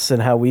about us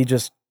and how we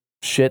just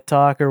shit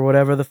talk or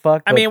whatever the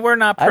fuck. I mean, we're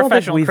not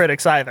professional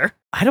critics either.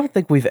 I don't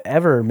think we've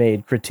ever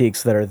made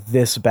critiques that are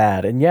this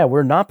bad. And yeah,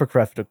 we're not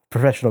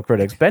professional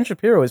critics. Ben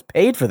Shapiro is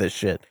paid for this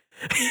shit.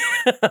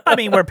 I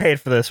mean, we're paid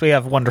for this. We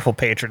have wonderful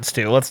patrons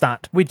too. Let's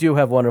not. We do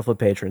have wonderful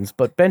patrons,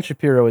 but Ben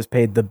Shapiro is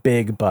paid the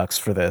big bucks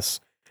for this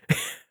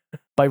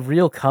by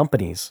real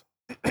companies.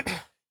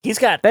 He's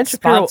got Ben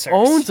Shapiro sponsors.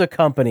 owns a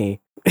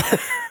company.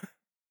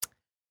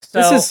 So,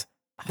 this is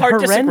hard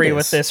horrendous. disagree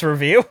with this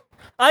review.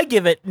 I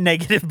give it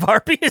negative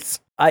Barbies.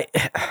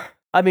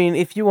 I mean,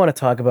 if you want to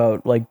talk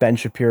about like Ben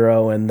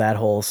Shapiro and that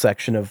whole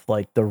section of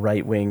like the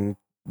right-wing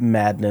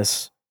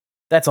madness,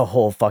 that's a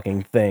whole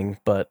fucking thing.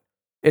 But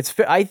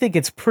I think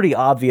it's pretty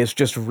obvious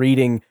just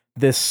reading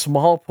this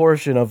small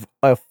portion of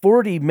a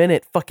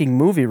 40-minute fucking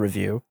movie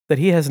review that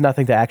he has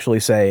nothing to actually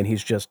say and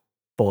he's just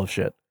full of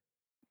shit.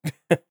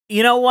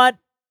 You know what?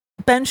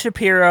 Ben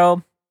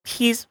Shapiro,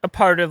 he's a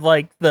part of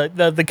like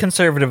the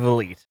conservative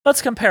elite.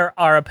 Let's compare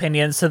our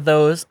opinions to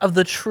those of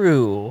the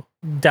true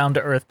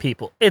down-to-earth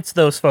people. It's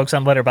those folks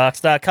on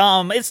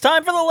Letterboxd.com. It's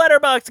time for the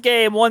Letterboxd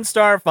game. 1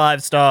 star,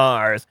 5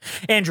 stars.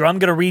 Andrew, I'm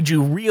going to read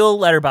you real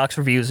Letterboxd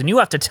reviews, and you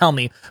have to tell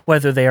me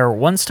whether they are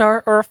 1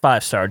 star or a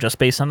 5 star, just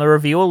based on the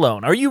review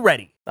alone. Are you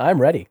ready?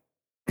 I'm ready.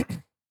 All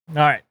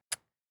right.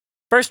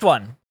 First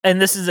one,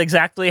 and this is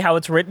exactly how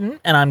it's written,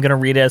 and I'm going to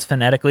read it as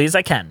phonetically as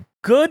I can.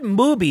 Good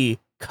movie,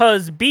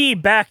 'cause B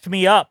backed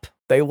me up.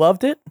 They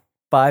loved it.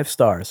 5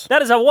 stars.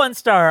 That is a 1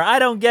 star. I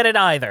don't get it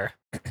either.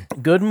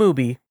 Good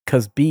movie,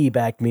 'cause B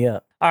backed me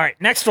up. All right,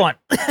 next one.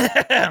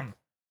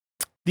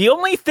 The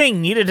only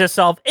thing needed to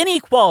solve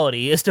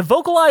inequality is to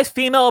vocalize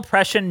female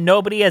oppression.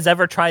 Nobody has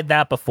ever tried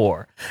that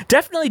before.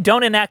 Definitely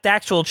don't enact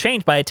actual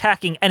change by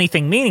attacking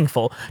anything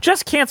meaningful.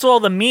 Just cancel all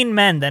the mean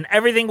men, then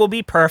everything will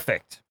be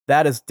perfect.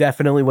 That is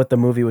definitely what the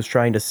movie was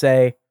trying to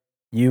say.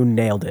 You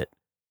nailed it.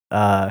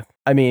 I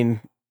mean,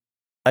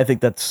 I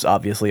think that's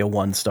obviously a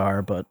 1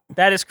 star, but...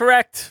 That is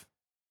correct.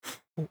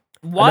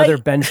 Why? Another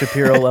Ben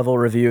Shapiro level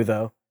review,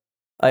 though.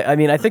 I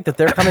mean, I think that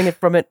they're coming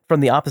from it from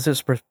the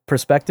opposite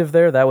perspective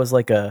there. That was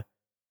like a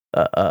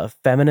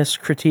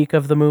feminist critique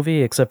of the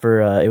movie, except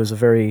for it was a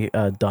very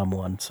dumb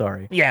one.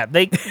 Sorry. Yeah,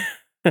 they...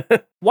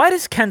 Why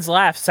does Ken's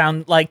laugh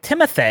sound like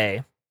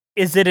Timothy?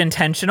 Is it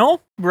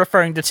intentional?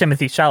 Referring to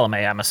Timothy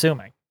Chalamet, I'm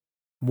assuming.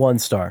 1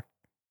 star.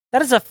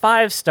 That is a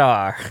 5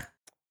 star.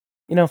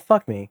 You know,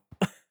 fuck me.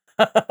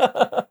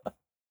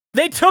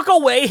 They took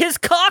away his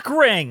cock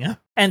ring!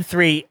 And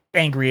 3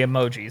 angry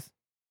emojis.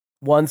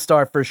 1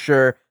 star for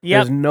sure. Yep.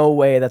 There's no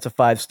way that's a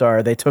 5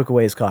 star. They took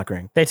away his cock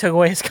ring. They took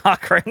away his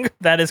cock ring.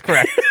 That is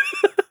correct.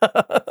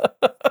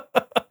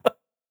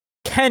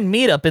 Ken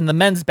meet up in the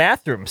men's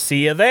bathroom.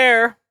 See you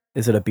there.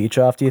 Is it a beach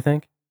off, do you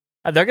think?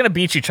 They're going to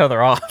beach each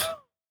other off.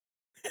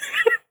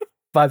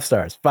 5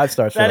 stars. 5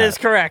 stars for that is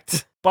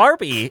correct.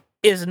 Barbie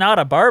is not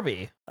a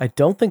Barbie. I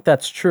don't think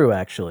that's true,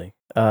 actually.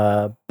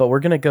 But we're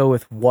going to go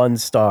with 1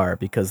 star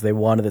because they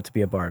wanted it to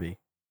be a Barbie.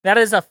 That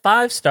is a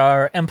 5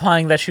 star,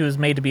 implying that she was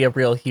made to be a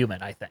real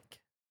human, I think.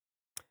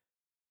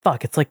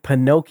 Fuck, it's like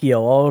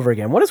Pinocchio all over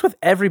again. What is with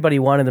everybody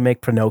wanting to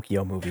make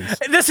Pinocchio movies?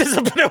 This is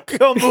a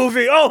Pinocchio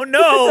movie. Oh,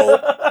 no.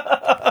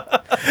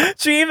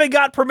 She even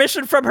got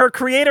permission from her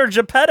creator,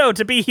 Geppetto,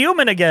 to be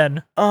human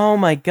again. Oh,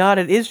 my God.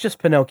 It is just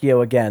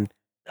Pinocchio again.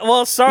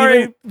 Well,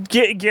 sorry,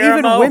 Even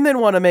Guillermo. women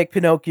want to make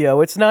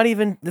Pinocchio. It's not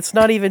even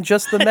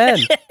just the men.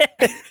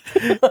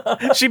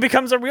 She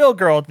becomes a real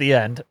girl at the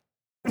end.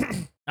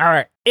 All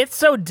right. It's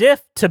so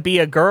diff to be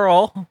a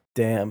girl.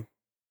 Damn.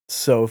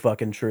 So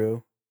fucking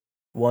true.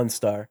 1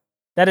 star.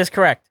 That is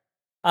correct.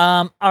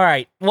 All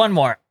right. One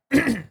more.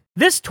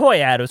 This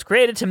toy ad was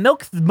created to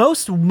milk the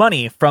most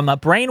money from a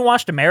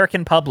brainwashed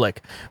American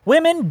public.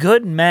 Women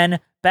good, men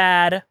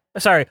bad.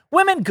 Sorry,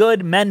 women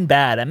good, men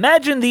bad.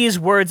 Imagine these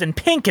words in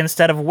pink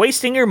instead of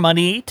wasting your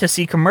money to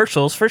see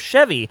commercials for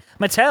Chevy,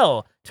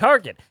 Mattel,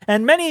 Target,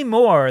 and many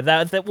more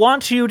that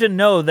want you to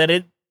know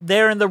that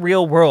they're in the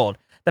real world.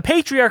 The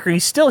patriarchy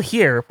is still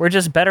here. We're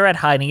just better at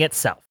hiding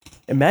itself.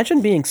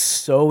 Imagine being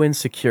so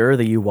insecure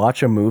that you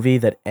watch a movie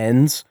that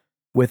ends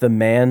with a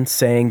man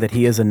saying that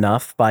he is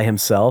enough by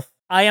himself.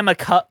 I am a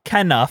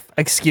Kenuff,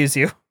 excuse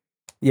you.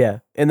 Yeah,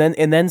 and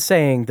then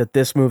saying that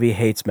this movie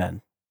hates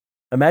men.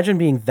 Imagine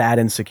being that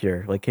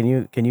insecure. Like, can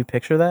you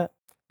picture that?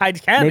 I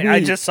can. Maybe,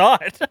 I just saw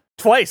it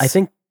twice. I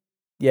think,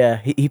 yeah,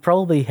 he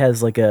probably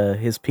has like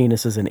his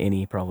penis is an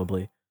innie,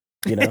 probably.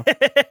 You know.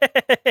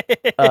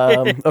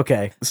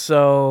 Okay,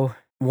 so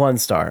 1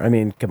 star. I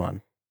mean, come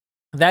on.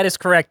 That is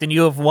correct, and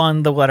you have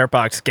won the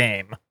Letterboxd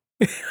game.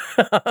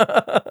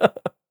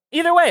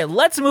 Either way,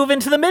 let's move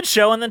into the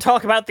mid-show and then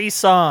talk about these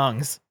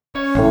songs.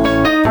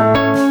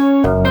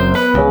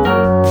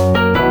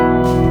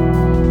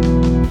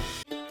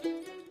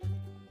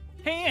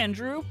 Hey,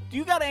 Andrew, do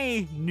you got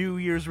any New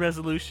Year's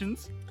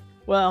resolutions?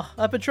 Well,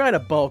 I've been trying to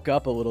bulk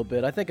up a little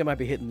bit. I think I might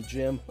be hitting the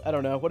gym. I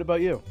don't know. What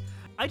about you?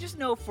 I just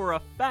know for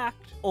a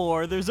fact,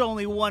 or there's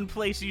only one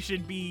place you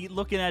should be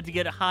looking at to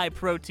get a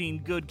high-protein,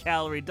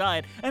 good-calorie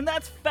diet, and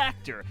that's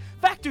Factor.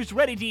 Factor's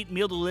ready-to-eat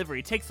meal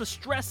delivery takes the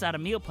stress out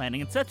of meal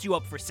planning and sets you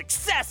up for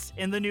success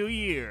in the new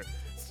year.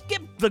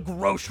 Skip the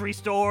grocery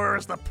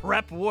stores, the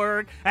prep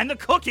work, and the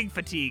cooking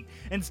fatigue.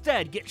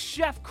 Instead, get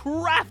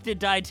chef-crafted,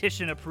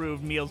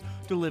 dietitian-approved meals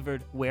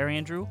delivered where,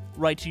 Andrew?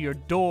 Right to your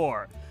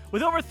door.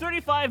 With over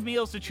 35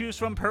 meals to choose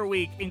from per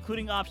week,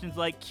 including options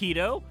like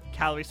keto,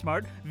 calorie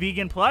smart,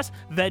 vegan plus,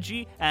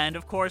 veggie, and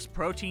of course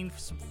protein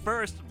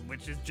first,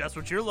 which is just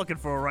what you're looking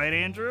for, right,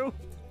 Andrew?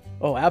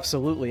 Oh,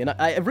 absolutely. And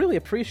I really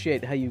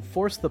appreciate how you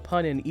forced the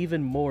pun in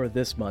even more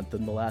this month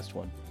than the last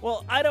one.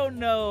 Well, I don't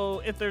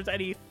know if there's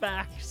any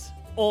facts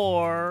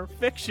or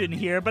fiction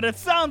here, but it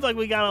sounds like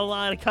we got a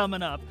lot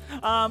coming up.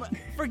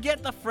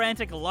 Forget the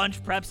frantic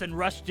lunch preps and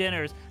rush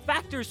dinners.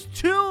 Factor's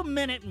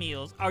 2-minute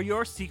meals are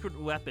your secret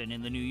weapon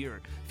in the new year.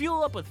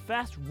 Fuel up with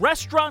fast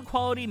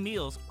restaurant-quality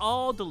meals,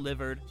 all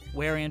delivered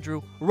where,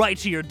 Andrew? Right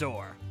to your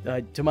door.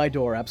 To my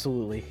door,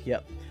 absolutely.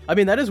 Yep. I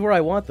mean, that is where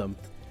I want them.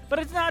 But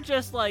it's not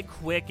just like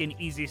quick and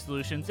easy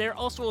solutions. They're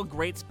also a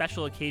great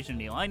special occasion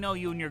meal. I know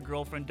you and your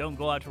girlfriend don't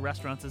go out to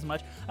restaurants as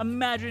much.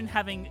 Imagine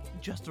having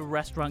just a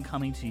restaurant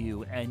coming to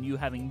you and you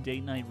having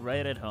date night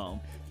right at home.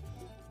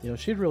 You know,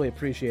 she'd really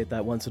appreciate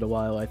that once in a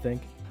while, I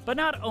think. But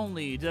not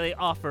only do they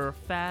offer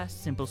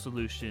fast, simple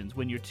solutions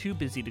when you're too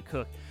busy to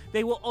cook,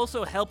 they will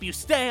also help you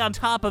stay on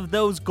top of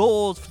those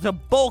goals to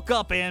bulk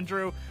up,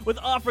 Andrew. With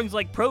offerings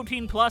like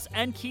Protein Plus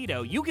and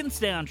Keto, you can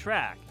stay on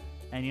track.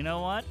 And you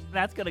know what?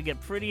 That's going to get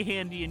pretty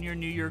handy in your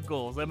New Year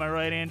goals. Am I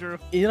right, Andrew?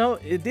 You know,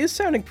 it is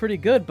sounding pretty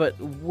good, but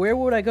where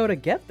would I go to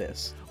get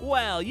this?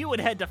 Well, you would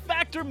head to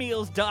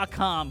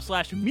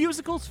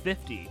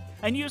factormeals.com/musicals50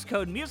 and use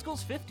code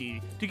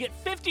musicals50 to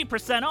get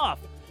 50% off.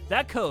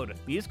 That code,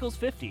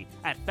 musicals50,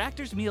 at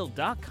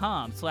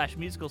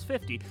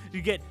factorsmeal.com/musicals50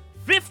 to get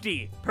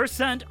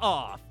 50%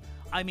 off.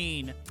 I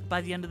mean, by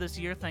the end of this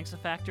year, thanks to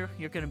Factor,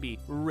 you're going to be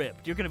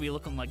ripped. You're going to be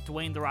looking like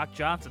Dwayne The Rock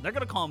Johnson. They're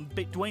going to call him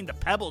Dwayne The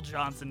Pebble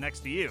Johnson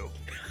next to you.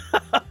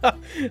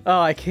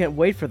 Oh, I can't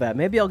wait for that.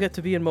 Maybe I'll get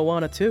to be in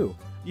Moana 2.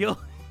 You'll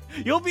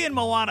be in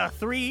Moana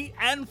 3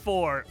 and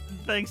 4,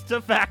 thanks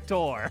to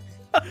Factor.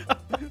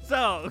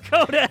 So,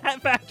 go to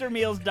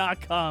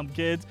factormeals.com,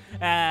 kids,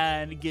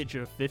 and get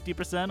your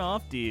 50%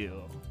 off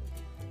deal.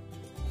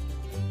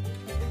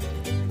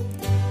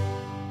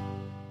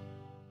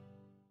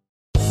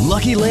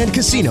 Lucky Land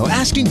Casino,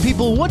 asking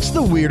people, what's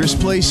the weirdest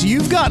place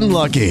you've gotten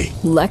lucky?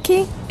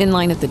 Lucky? In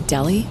line at the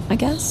deli, I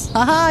guess?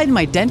 Aha, in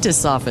my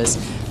dentist's office.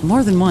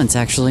 More than once,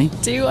 actually.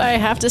 Do I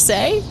have to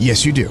say?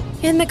 Yes, you do.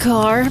 In the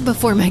car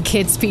before my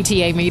kids'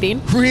 PTA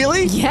meeting.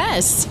 Really?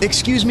 Yes.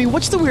 Excuse me,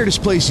 what's the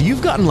weirdest place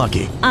you've gotten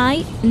lucky?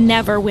 I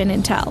never win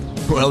and tell.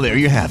 Well, there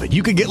you have it.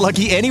 You can get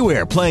lucky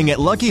anywhere, playing at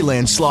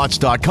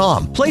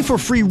LuckyLandSlots.com. Play for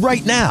free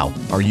right now.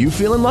 Are you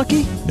feeling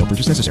lucky? No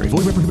purchase necessary.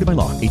 Void where prohibited by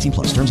law. 18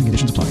 plus. Terms and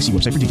conditions apply. See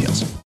website for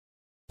details.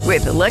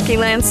 With the Lucky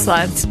Land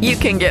Slots, you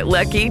can get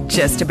lucky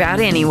just about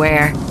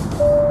anywhere.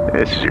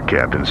 This is your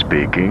captain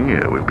speaking.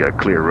 We've got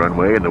clear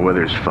runway and the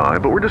weather's fine,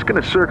 but we're just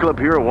going to circle up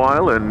here a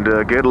while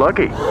and get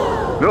lucky.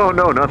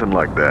 No, nothing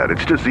like that.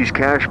 It's just these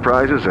cash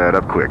prizes add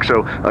up quick.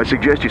 So I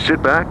suggest you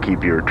sit back,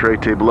 keep your tray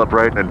table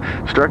upright,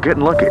 and start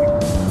getting lucky.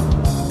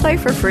 Play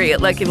for free at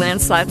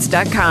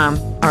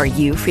LuckyLandSlots.com. Are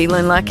you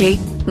feeling lucky?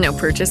 No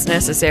purchase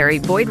necessary.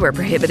 Void where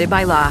prohibited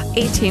by law.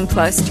 18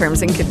 plus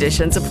terms and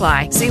conditions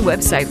apply. See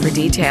website for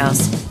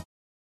details.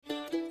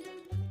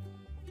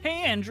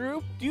 Hey,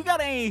 Andrew, do you got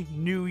any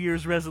New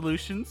Year's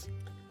resolutions?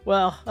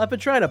 Well, I've been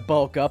trying to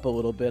bulk up a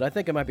little bit. I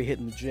think I might be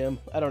hitting the gym.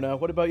 I don't know.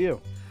 What about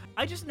you?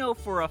 I just know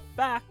for a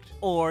fact,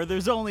 or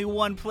there's only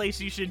one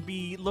place you should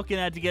be looking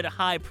at to get a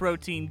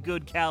high-protein,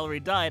 good-calorie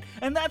diet,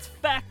 and that's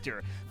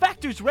Factor.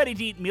 Factor's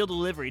ready-to-eat meal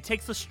delivery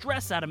takes the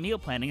stress out of meal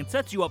planning and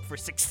sets you up for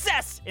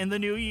success in the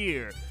new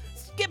year.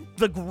 Skip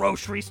the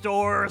grocery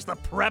stores, the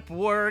prep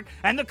work,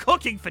 and the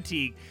cooking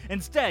fatigue.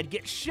 Instead,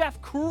 get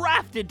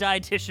chef-crafted,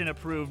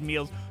 dietitian-approved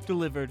meals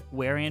delivered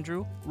where,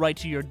 Andrew? Right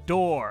to your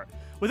door.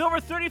 With over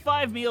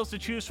 35 meals to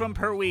choose from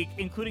per week,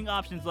 including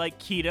options like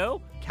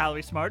keto,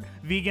 calorie smart,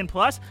 vegan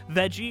plus,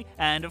 veggie,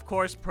 and of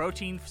course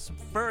protein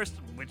first,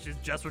 which is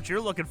just what you're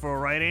looking for,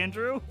 right,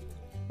 Andrew?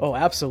 Oh,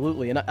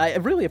 absolutely. And I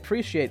really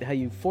appreciate how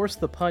you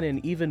forced the pun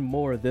in even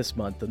more this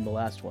month than the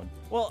last one.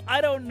 Well, I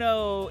don't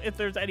know if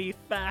there's any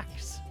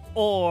facts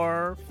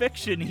or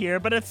fiction here,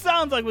 but it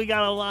sounds like we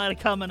got a lot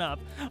coming up.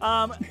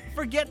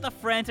 Forget the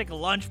frantic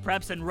lunch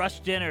preps and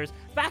rush dinners.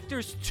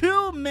 Factor's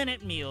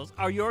 2-minute meals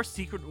are your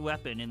secret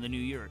weapon in the new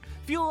year.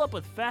 Fuel up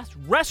with fast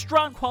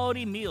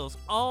restaurant-quality meals,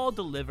 all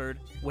delivered,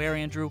 where,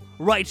 Andrew?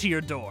 Right to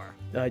your door.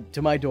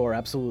 To my door,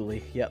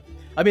 absolutely. Yep.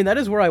 I mean, that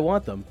is where I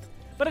want them.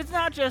 But it's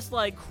not just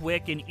like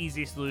quick and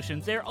easy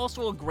solutions. They're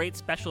also a great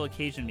special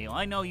occasion meal.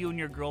 I know you and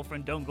your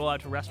girlfriend don't go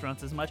out to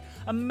restaurants as much.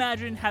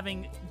 Imagine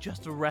having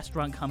just a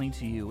restaurant coming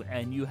to you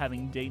and you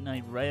having date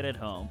night right at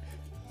home.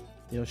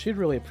 You know, she'd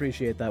really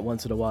appreciate that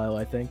once in a while,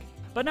 I think.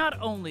 But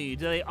not only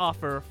do they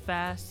offer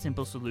fast,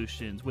 simple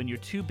solutions when you're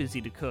too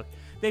busy to cook,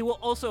 they will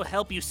also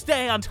help you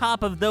stay on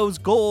top of those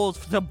goals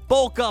to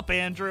bulk up,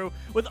 Andrew.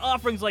 With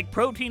offerings like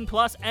Protein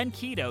Plus and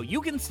Keto,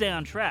 you can stay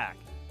on track.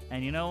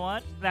 And you know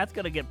what? That's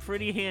going to get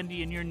pretty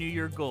handy in your New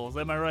Year goals.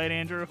 Am I right,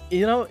 Andrew?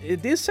 You know,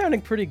 it is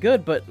sounding pretty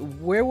good, but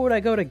where would I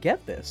go to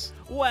get this?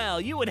 Well,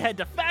 you would head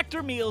to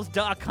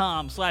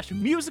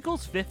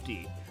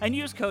factormeals.com/musicals50 and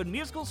use code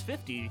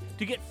musicals50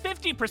 to get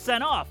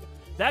 50% off.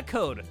 That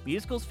code,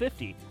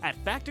 musicals50, at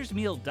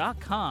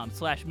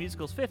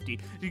factorsmeal.com/musicals50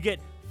 to get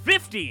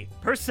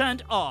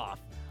 50% off.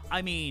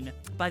 I mean,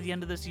 by the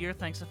end of this year,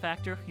 thanks to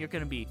Factor, you're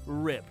going to be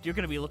ripped. You're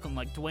going to be looking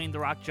like Dwayne The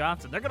Rock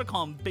Johnson. They're going to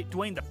call him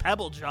Dwayne The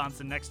Pebble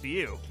Johnson next to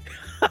you.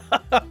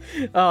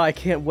 Oh, I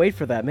can't wait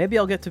for that. Maybe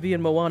I'll get to be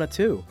in Moana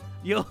 2.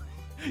 You'll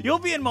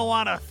be in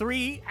Moana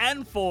 3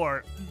 and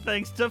 4,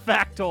 thanks to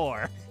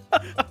Factor.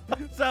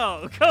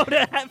 So, go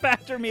to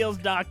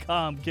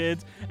factormeals.com,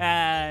 kids,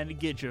 and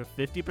get your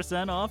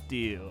 50% off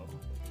deal.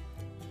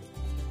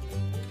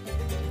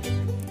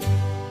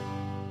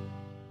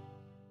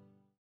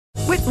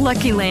 With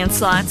Lucky Land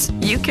Slots,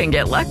 you can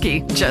get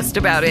lucky just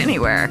about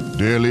anywhere.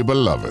 Dearly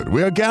beloved,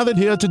 we are gathered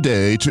here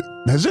today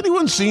to... Has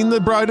anyone seen the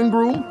bride and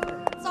groom?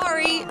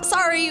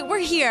 Sorry, we're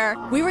here.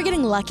 We were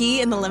getting lucky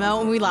in the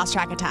limo and we lost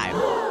track of time.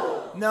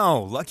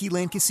 No, Lucky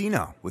Land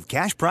Casino, with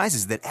cash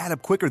prizes that add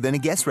up quicker than a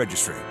guest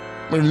registry.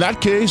 In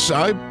that case,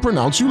 I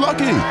pronounce you lucky.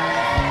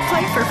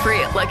 Play for free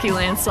at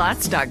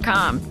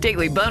LuckyLandSlots.com.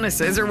 Daily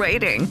bonuses are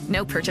waiting.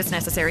 No purchase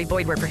necessary.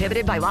 Void where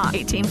prohibited by law.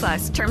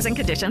 18+. Terms and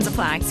conditions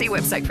apply. See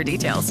website for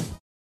details.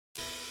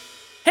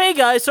 Hey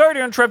guys, sorry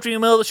to interrupt you in the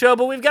middle of the show,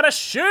 but we've got a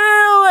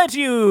show at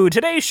you.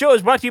 Today's show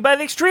is brought to you by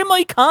the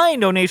extremely kind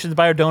donations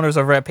by our donors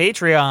over at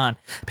Patreon.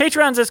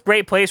 Patreon's this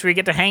great place where you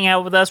get to hang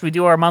out with us. We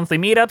do our monthly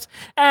meetups,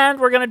 and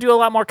we're going to do a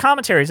lot more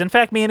commentaries. In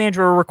fact, me and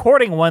Andrew are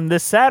recording one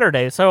this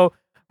Saturday, so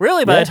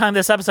really, by the time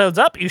this episode's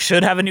up, you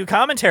should have a new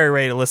commentary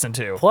ready to listen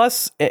to.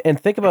 Plus, and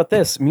think about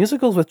this,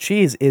 Musicals with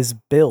Cheese is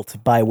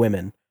built by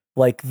women.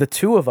 Like, the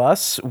two of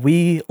us,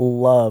 we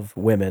love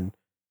women.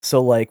 So,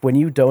 like, when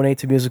you donate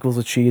to Musicals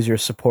with Cheese, you're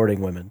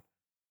supporting women.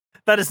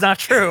 That is not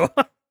true.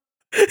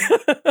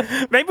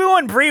 Maybe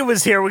when Brie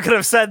was here, we could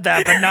have said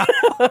that, but no.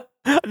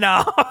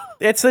 No.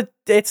 It's the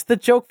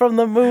joke from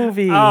the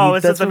movie. Oh,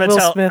 it's That's the what Will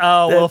Mattel. Smith.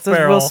 Oh, Will that's what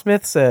Ferrell. Will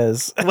Smith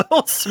says.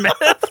 Will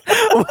Smith?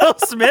 Will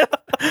Smith?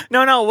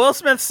 No, Will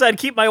Smith said,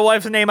 keep my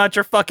wife's name out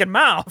your fucking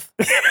mouth.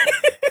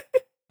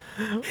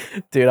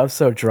 Dude, I'm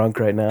so drunk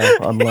right now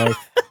on life.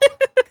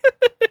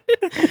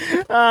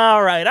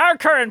 All right, our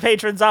current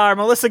patrons are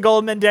Melissa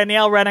Goldman,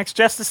 Danielle Renix,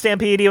 Justice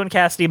Stampede, Ewan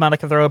Cassidy,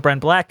 Monica Thoreau,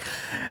 Brent Black,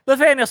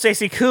 Nathaniel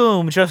Stacey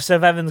Coombe,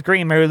 Joseph Evans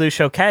Green, Mary Lou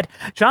Choquette,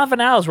 John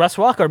Van Alls, Russ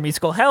Walker,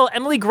 Musical Hell,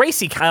 Emily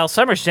Gracie, Kyle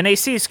Summers, Janae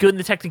C, Scoot in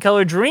the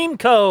Technicolor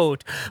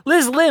Dreamcoat,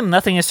 Liz Lim,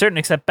 Nothing is Certain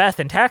Except Beth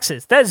and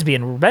Taxes,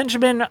 Thespian,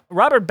 Benjamin,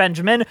 Robert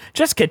Benjamin,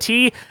 Jessica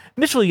T,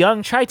 Mitchell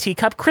Young, Chai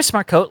Teacup, Chris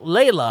Marcotte,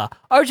 Layla,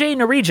 RJ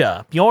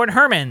Narija, Bjorn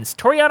Hermans,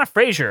 Toriana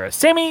Frazier,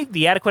 Sammy,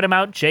 The Adequate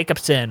Amount,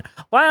 Jacobson,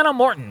 Lionel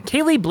Morton,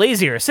 Kaylee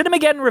Blazier,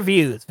 Cinemageddon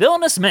Reviews,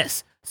 Villainous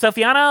Miss,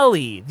 Sophiana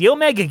Ali, The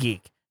Omega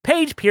Geek,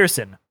 Paige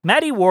Pearson,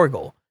 Maddie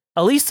Wargle,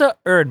 Elisa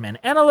Erdman,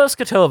 Anna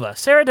Loskatova,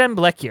 Sarah Den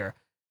Blekier,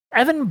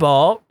 Evan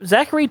Ball,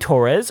 Zachary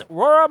Torres,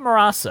 Rora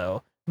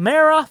Marasso,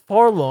 Mara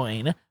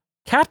Forloin,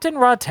 Captain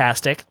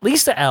Rodtastic,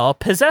 Lisa L,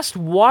 Possessed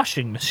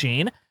Washing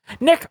Machine,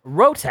 Nick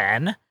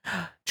Rotan,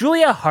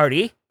 Julia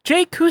Hardy,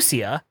 Jay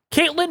Kusia,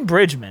 Caitlin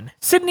Bridgman,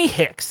 Sydney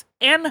Hicks,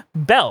 Ann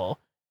Bell,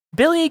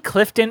 Billy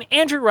Clifton,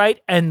 Andrew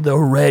Wright, and the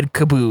Red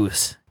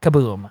Caboose.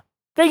 Kaboom.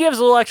 They give us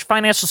a little extra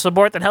financial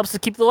support that helps to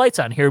keep the lights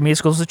on here at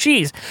Musicals with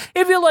Cheese.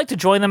 If you'd like to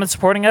join them in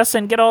supporting us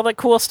and get all that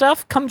cool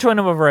stuff, come join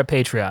them over at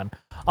Patreon.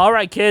 All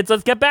right, kids,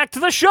 let's get back to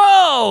the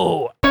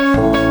show!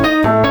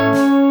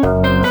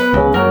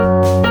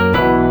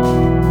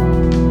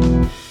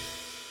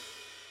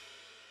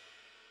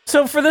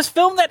 So for this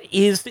film that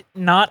is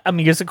not a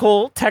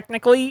musical,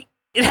 technically,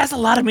 it has a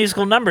lot of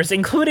musical numbers,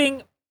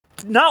 including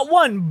not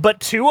one,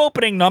 but two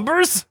opening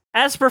numbers,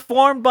 as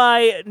performed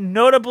by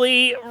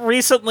notably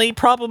recently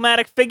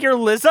problematic figure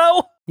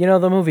Lizzo. You know,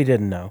 the movie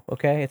didn't know,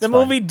 okay? It's the fine.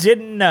 movie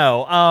didn't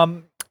know.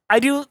 I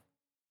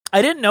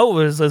didn't know it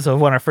was Lizzo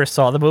when I first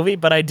saw the movie,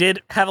 but I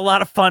did have a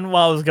lot of fun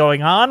while it was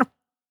going on,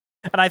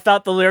 and I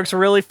thought the lyrics were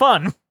really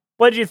fun.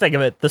 What did you think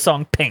of it, the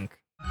song Pink?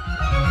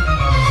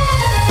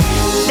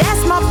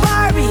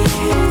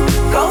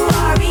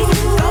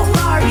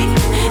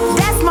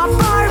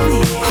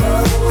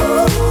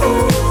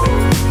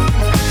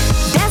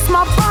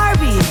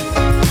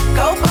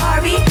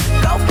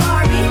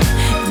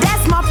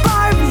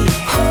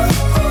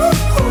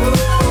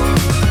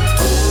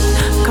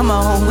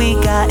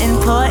 got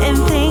important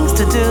things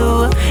to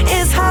do.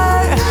 It's her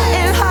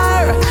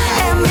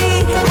and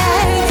me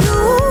and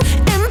you.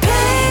 And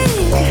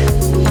pink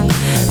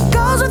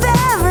goes with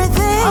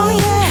everything. Oh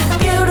yeah,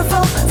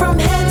 beautiful from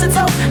head to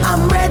toe.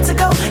 I'm ready to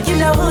go.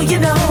 You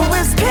know,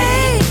 it's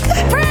pink,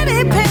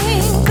 pretty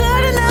pink,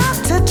 good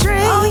enough to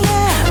drink. Oh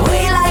yeah, we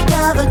like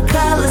other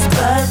colors,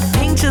 but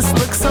pink just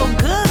looks so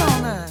good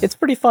on us. It's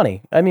pretty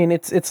funny. I mean,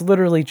 it's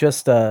literally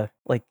just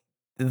like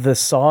the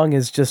song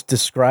is just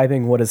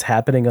describing what is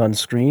happening on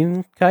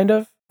screen, kind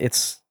of.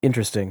 It's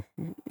interesting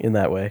in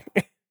that way.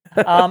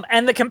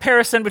 And the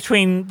comparison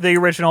between the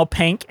original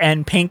Pink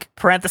and Pink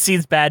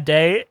parentheses Bad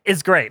Day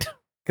is great.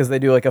 Because they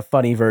do like a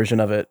funny version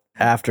of it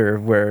after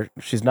where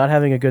she's not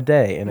having a good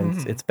day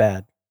and it's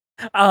bad.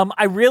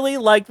 I really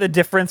like the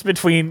difference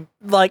between,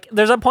 like,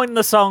 there's a point in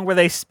the song where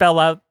they spell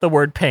out the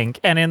word pink,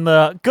 and in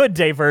the Good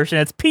Day version,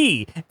 it's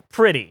P,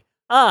 pretty,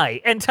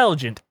 I,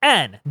 intelligent,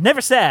 N,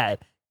 never sad,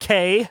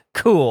 K,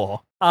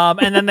 cool.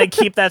 And then they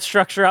keep that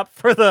structure up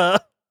for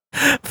the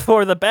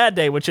Bad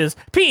Day, which is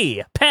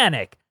P,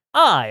 panic,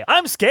 I,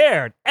 I'm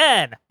scared,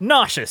 N,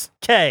 nauseous,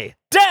 K,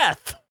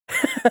 death.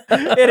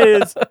 It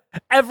is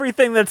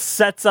everything that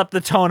sets up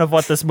the tone of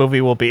what this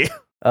movie will be.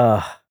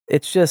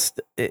 It's just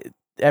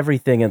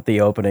everything at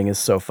the opening is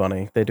so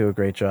funny. They do a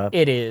great job.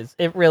 It is.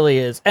 It really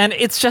is. And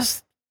it's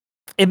just,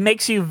 it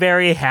makes you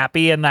very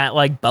happy in that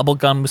like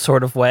bubblegum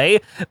sort of way,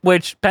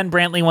 which Ben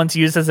Brantley once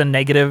used as a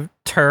negative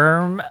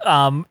term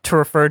to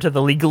refer to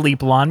the Legally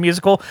Blonde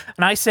musical.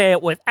 And I say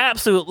it with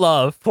absolute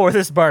love for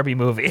this Barbie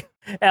movie.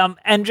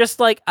 And just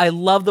like, I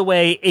love the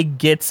way it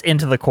gets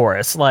into the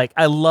chorus. Like,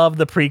 I love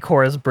the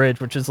pre-chorus bridge,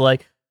 which is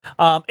like,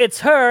 it's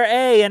her,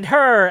 A, and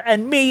her,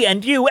 and me,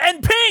 and you,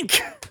 and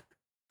Pink!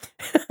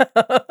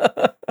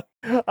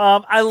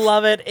 I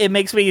love it. It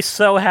makes me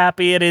so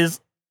happy. It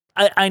is.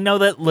 I know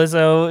that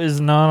Lizzo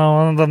is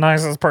not the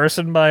nicest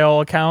person by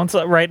all accounts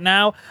right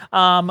now.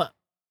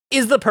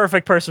 Is the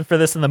perfect person for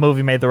this, and the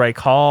movie made the right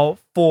call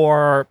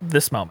for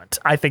this moment.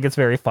 I think it's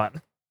very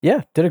fun.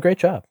 Yeah, did a great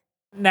job.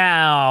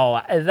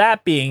 Now,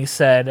 that being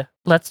said,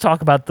 let's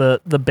talk about the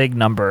big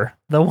number.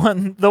 The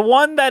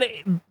one that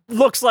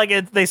looks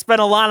like they spent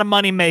a lot of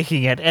money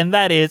making it, and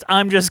that is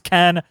I'm Just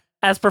Ken,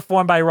 as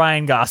performed by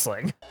Ryan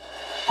Gosling.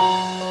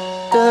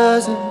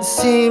 Doesn't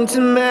seem to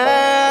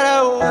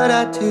matter what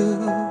I do,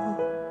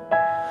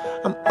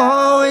 I'm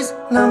always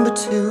number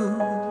two.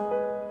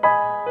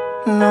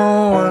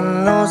 No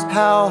one knows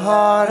how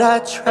hard I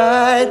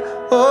tried.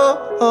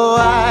 Oh,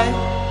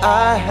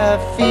 I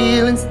have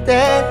feelings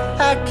that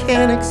I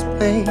can't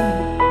explain,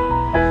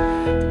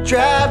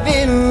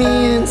 driving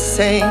me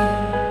insane.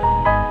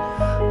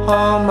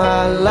 All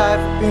my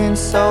life been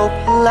so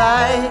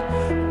polite,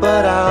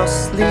 but I'll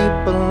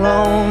sleep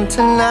alone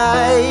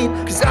tonight.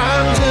 'Cause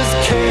I'm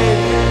just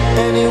kidding,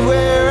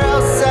 anywhere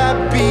else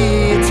I'd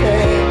be a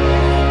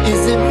 10.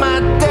 Is it my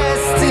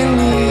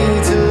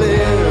destiny to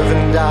live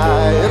and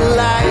die a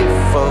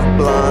life of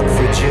blonde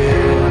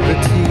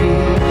fragility?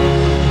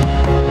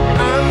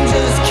 I'm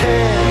just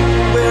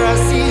kidding, where I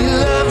see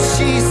love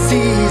she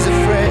sees a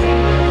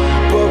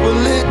friend. What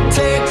will it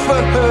take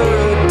for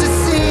her to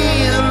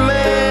see the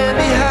man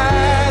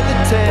behind the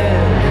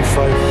tent and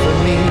fight for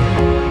me?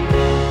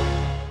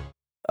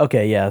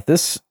 Okay, yeah,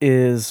 this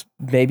is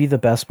maybe the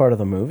best part of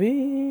the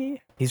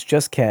movie. He's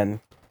Just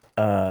Ken.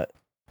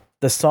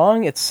 The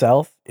song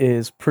itself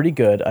is pretty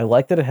good. I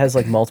like that it has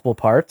like multiple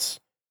parts.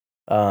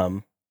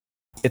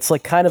 It's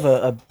like kind of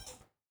a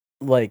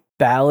like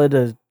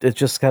ballad. It's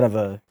just kind of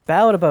a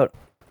ballad about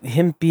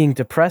him being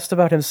depressed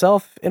about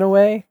himself in a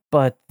way.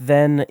 But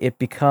then it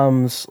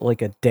becomes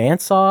like a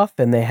dance off,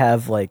 and they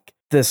have like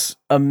this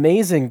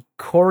amazing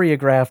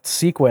choreographed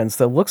sequence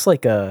that looks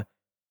like a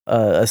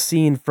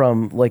scene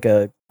from like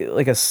a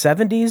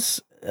 70s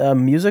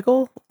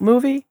musical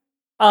movie.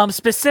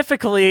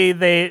 Specifically,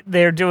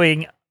 they're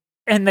doing,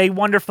 and they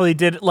wonderfully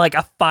did like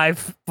a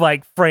 5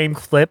 frame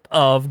clip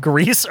of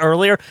Grease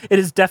earlier. It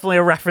is definitely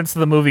a reference to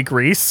the movie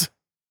Grease.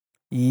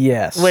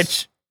 Yes.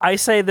 Which I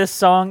say this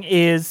song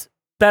is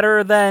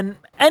better than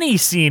any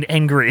scene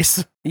in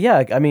Grease.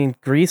 Yeah, I mean,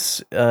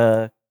 Grease,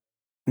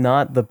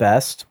 not the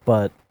best,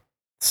 but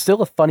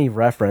still a funny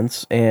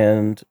reference,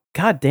 and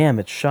goddamn,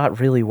 it's shot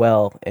really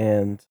well,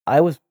 and I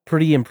was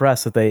pretty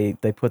impressed that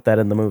they put that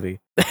in the movie.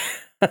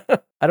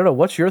 I don't know,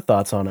 what's your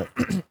thoughts on it?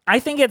 I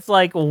think it's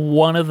like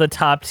one of the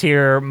top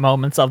tier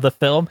moments of the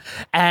film,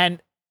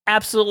 and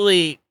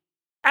absolutely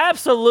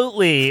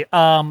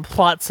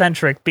plot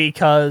centric,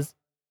 because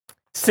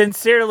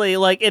sincerely,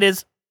 like,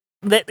 it's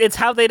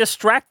how they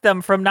distract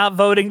them from not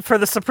voting for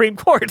the Supreme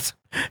Court,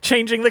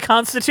 changing the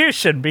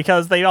Constitution,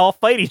 because they all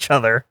fight each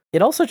other.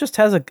 It also just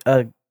has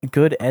a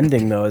good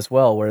ending though as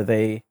well, where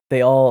they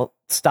all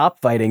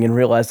stop fighting and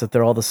realize that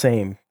they're all the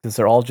same because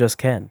they're all just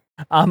Ken.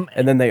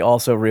 And then they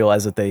also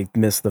realize that they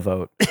missed the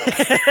vote.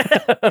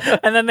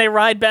 And then they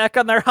ride back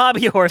on their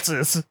hobby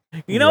horses.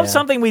 You know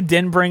something we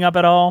didn't bring up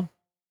at all?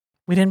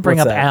 We didn't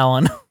bring up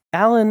Alan.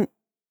 Alan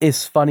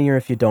is funnier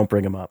if you don't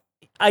bring him up.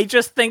 I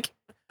just think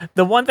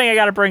the one thing I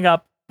got to bring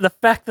up the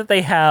fact that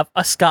they have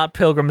a Scott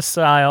Pilgrim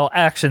style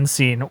action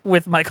scene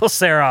with Michael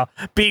Cera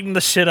beating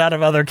the shit out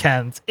of other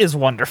Kens is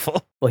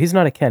wonderful. Well, he's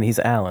not a Ken, he's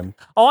Alan.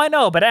 Oh, I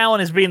know, but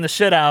Alan is beating the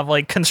shit out of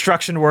like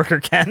construction worker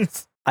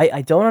Kens.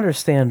 I don't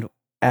understand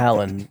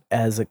Alan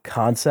as a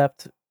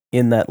concept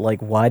in that, like,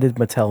 why did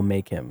Mattel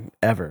make him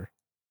ever?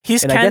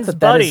 He's and Ken's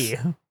buddy.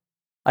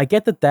 I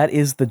get that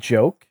is the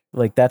joke.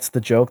 Like, that's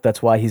the joke.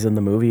 That's why he's in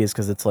the movie, is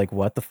because it's like,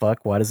 what the fuck?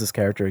 Why does this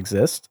character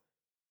exist?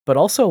 But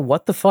also,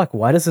 what the fuck?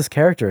 Why does this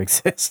character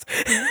exist?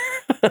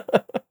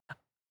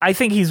 I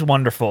think he's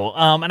wonderful.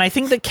 And I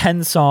think the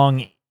Ken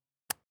song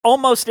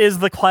almost is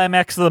the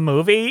climax of the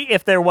movie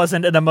if there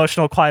wasn't an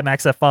emotional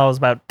climax that follows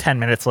about 10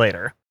 minutes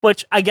later.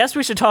 Which I guess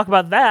we should talk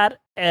about that.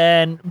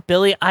 And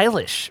Billie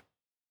Eilish.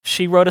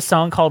 She wrote a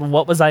song called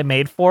What Was I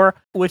Made For,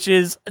 which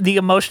is the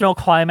emotional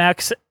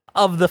climax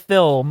of the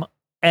film.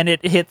 And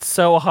it hits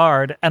so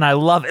hard, and I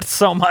love it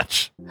so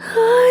much.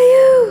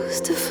 I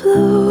used to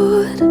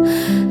float,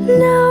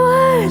 now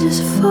I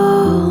just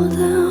fall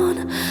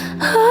down.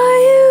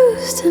 I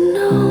used to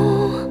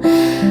know,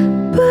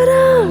 but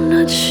I'm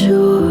not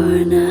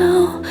sure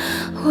now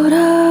what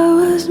I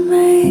was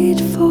made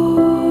for.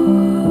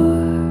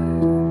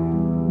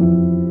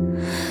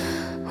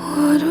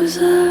 What was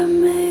I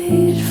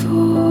made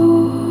for?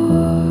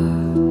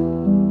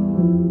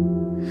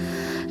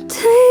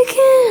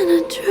 Taking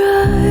a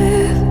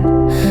drive,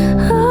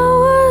 I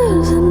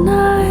was an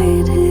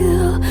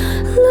ideal,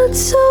 looked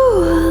so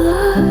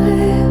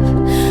alive.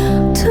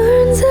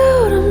 Turns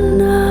out I'm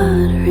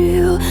not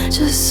real,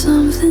 just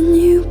something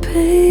you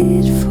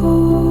paid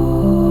for.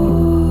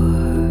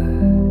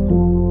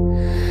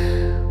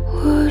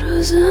 What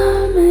was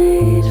I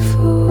made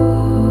for?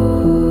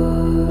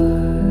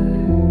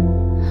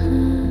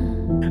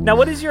 Now,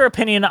 what is your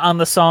opinion on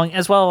the song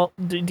as well?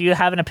 Do you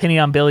have an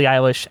opinion on Billie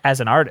Eilish as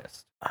an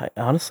artist?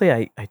 Honestly,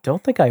 I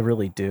don't think I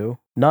really do.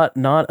 Not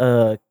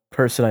a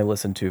person I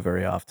listen to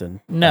very often.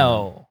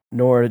 No.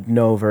 Nor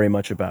know very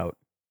much about.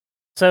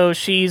 So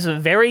she's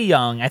very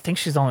young. I think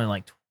she's only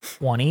like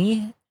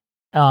 20.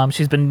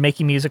 She's been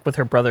making music with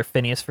her brother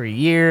Phineas for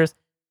years,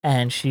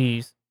 and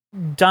she's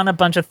done a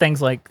bunch of things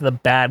like The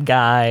Bad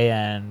Guy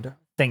and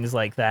things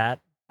like that.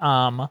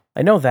 I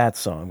know that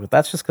song, but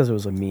that's just because it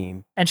was a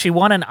meme. And she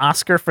won an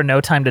Oscar for No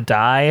Time to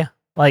Die.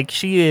 Like,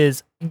 she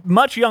is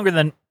much younger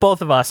than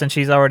both of us, and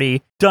she's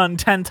already done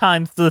 10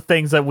 times the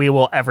things that we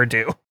will ever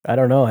do. I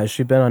don't know. Has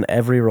she been on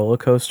every roller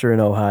coaster in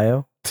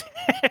Ohio?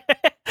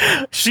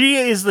 She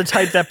is the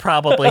type that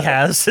probably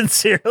has,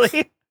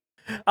 sincerely.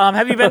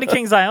 Have you been to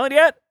Kings Island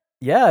yet?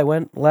 Yeah, I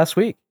went last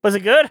week. Was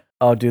it good?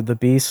 Oh, dude, the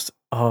Beast.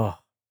 Oh.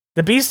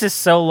 The Beast is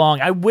so long.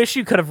 I wish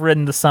you could have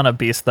ridden the Son of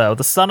Beast, though.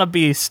 The Son of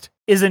Beast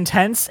is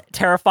intense,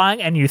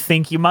 terrifying, and you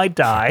think you might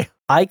die.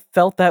 I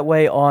felt that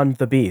way on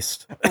the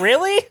Beast.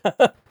 Really?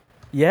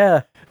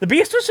 Yeah. The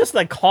Beast was just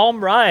a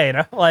calm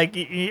ride. Like,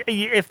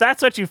 if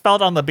that's what you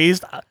felt on the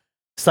Beast,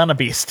 Son of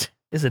Beast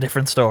is a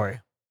different story.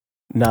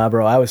 Nah,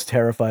 bro, I was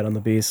terrified on the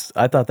Beast.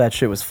 I thought that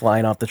shit was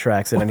flying off the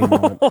tracks at any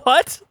moment.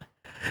 What?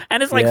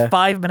 And it's like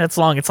 5 minutes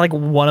long. It's like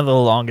one of the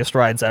longest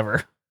rides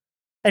ever.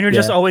 And you're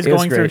just always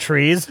going through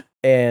trees.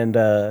 And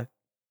I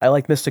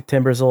like Mystic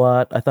Timbers a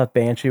lot. I thought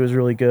Banshee was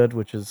really good,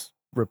 which is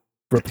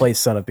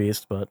replaced Son of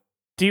Beast, but...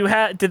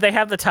 Did they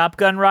have the Top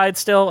Gun ride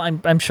still?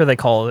 I'm sure they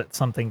call it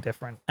something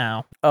different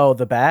now. Oh,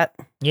 the Bat?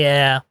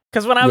 Yeah.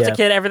 Because when I was a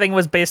kid, everything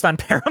was based on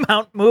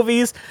Paramount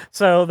movies.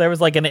 So there was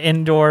like an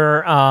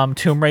indoor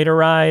Tomb Raider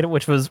ride,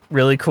 which was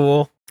really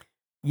cool.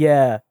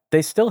 Yeah.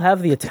 They still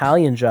have the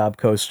Italian Job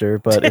coaster,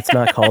 but it's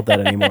not called that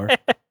anymore.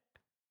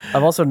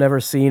 I've also never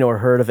seen or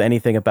heard of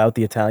anything about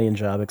the Italian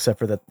Job except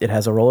for that it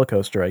has a roller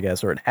coaster, I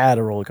guess, or it had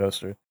a roller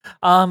coaster.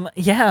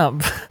 Yeah.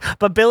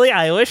 But Billie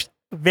Eilish,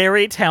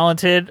 very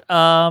talented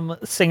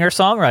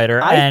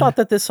singer-songwriter. I thought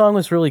that this song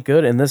was really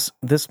good, and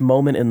this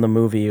moment in the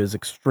movie was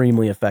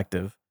extremely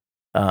effective.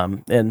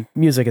 And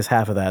music is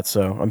half of that,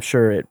 so I'm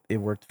sure it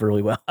worked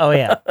really well. Oh,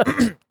 yeah.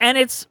 And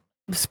it's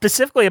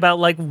specifically about,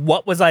 like,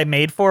 what was I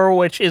made for,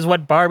 which is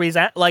what Barbie's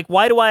at. Like,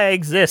 why do I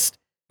exist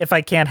if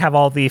I can't have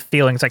all the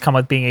feelings that come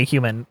with being a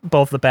human,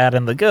 both the bad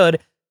and the good?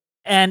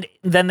 And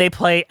then they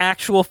play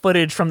actual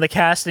footage from the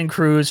cast and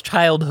crew's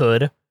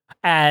childhood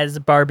as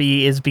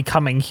Barbie is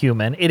becoming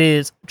human. It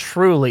is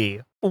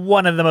truly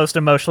one of the most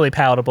emotionally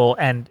palatable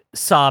and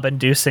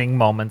sob-inducing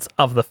moments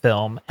of the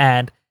film.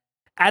 And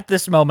at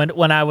this moment,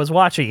 when I was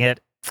watching it,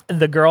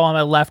 the girl on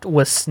my left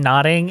was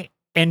snotting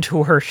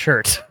into her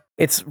shirt.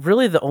 It's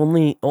really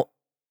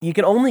you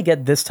can only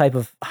get this type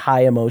of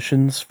high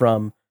emotions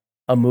from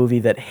a movie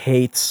that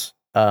hates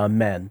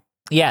men.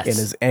 Yes. And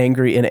is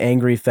an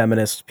angry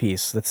feminist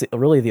piece. That's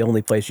really the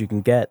only place you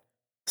can get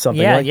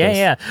something like this.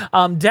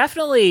 Yeah.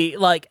 Definitely,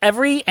 like,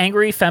 every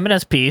angry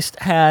feminist piece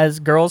has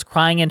girls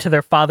crying into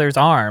their father's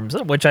arms,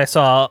 which I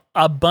saw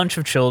a bunch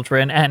of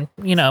children and,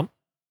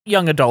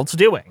 young adults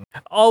doing.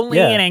 Only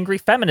an angry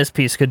feminist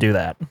piece could do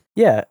that.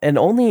 Yeah, and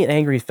only an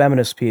angry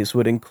feminist piece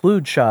would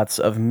include shots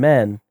of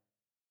men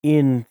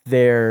in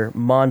their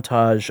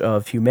montage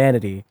of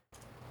humanity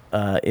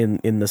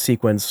in the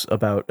sequence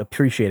about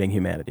appreciating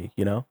humanity,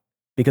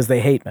 because they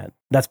hate men.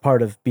 That's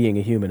part of being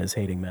a human, is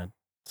hating men.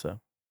 So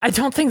I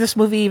don't think this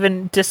movie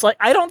even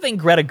I don't think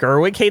Greta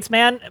Gerwig hates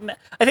man.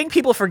 I think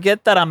people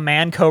forget that a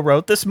man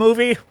co-wrote this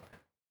movie.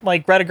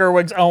 Like, Greta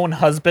Gerwig's own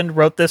husband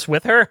wrote this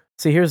with her.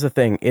 See, here's the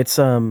thing. It's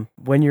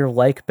when you're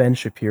like Ben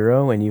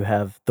Shapiro and you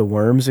have the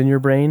worms in your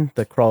brain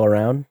that crawl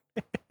around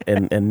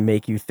and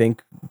make you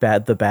think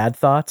the bad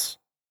thoughts,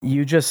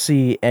 you just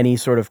see any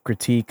sort of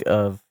critique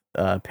of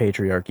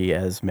patriarchy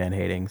as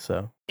man-hating.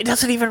 So it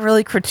doesn't even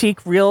really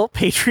critique real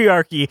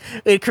patriarchy.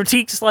 It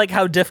critiques like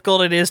how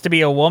difficult it is to be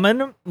a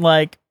woman.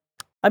 Like,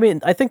 I mean,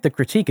 I think the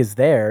critique is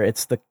there.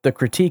 It's the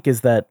critique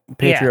is that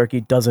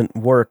patriarchy doesn't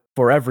work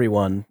for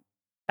everyone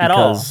at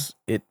all. Because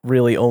it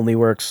really only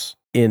works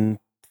in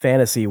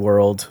fantasy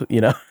world,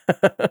 you know.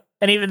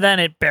 And even then,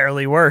 it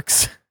barely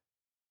works.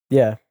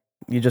 Yeah,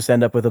 you just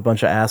end up with a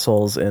bunch of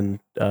assholes and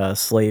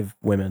slave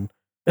women.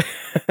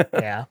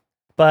 Yeah,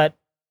 but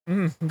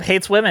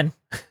hates women.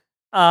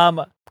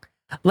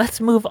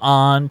 Let's move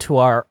on to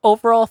our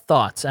overall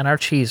thoughts and our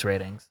cheese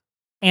ratings.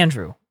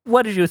 Andrew,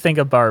 what did you think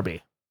of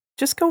Barbie?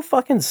 Just go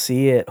fucking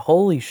see it.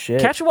 Holy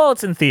shit. Catch it while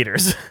it's in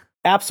theaters.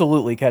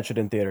 Absolutely catch it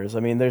in theaters. I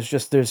mean, there's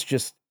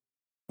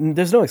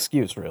no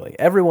excuse, really.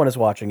 Everyone is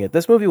watching it.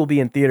 This movie will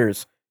be in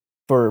theaters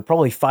for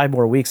probably 5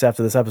 more weeks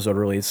after this episode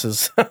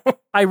releases.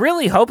 I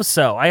really hope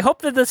so. I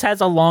hope that this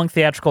has a long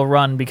theatrical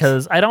run,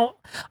 because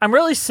I'm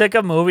really sick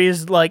of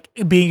movies like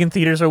being in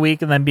theaters a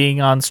week and then being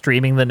on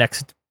streaming the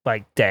next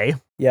day.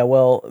 Yeah,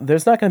 well,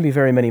 there's not going to be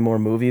very many more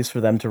movies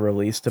for them to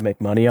release to make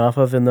money off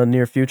of in the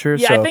near future.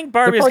 Yeah, so I think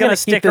Barbie is going to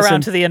stick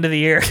around to the end of the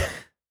year.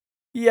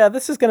 Yeah,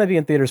 this is going to be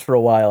in theaters for a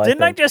while.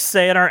 Didn't I just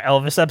say in our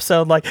Elvis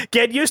episode, like,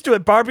 get used to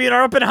it, Barbie and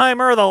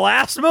Oppenheimer are the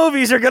last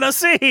movies you're going to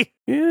see?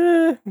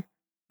 Yeah.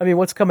 I mean,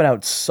 what's coming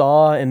out?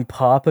 Saw and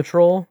Paw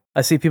Patrol?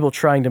 I see people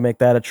trying to make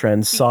that a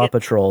trend. Saw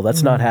Patrol.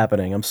 That's not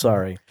happening. I'm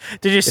sorry.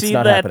 Did you see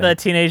that the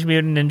Teenage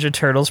Mutant Ninja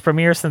Turtles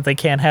premiere, since they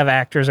can't have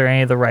actors or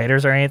any of the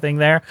writers or anything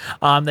there?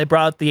 They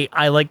brought the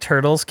I Like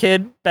Turtles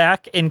kid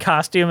back in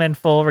costume and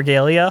full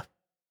regalia.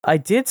 I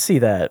did see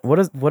that. What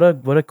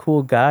a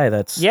cool guy.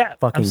 That's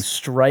fucking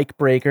strike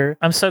breaker.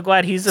 I'm so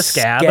glad he's a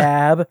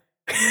scab.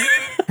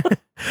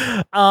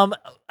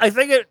 I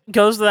think it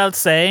goes without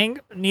saying,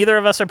 neither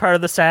of us are part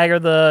of the SAG or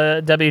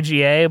the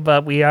WGA,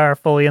 but we are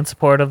fully in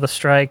support of the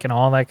strike and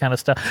all that kind of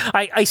stuff.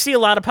 I see a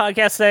lot of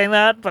podcasts saying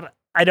that, but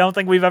I don't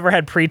think we've ever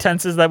had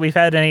pretenses that we've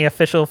had any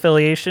official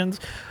affiliations,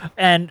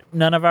 and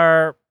none of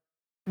our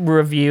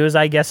reviews,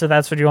 I guess if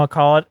that's what you want to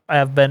call it,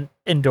 have been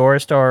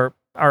endorsed or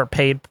are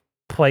paid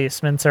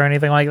placements or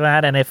anything like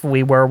that. And if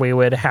we were, we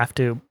would have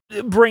to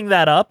bring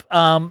that up.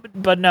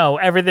 But no,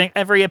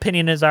 every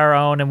opinion is our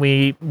own, and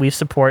we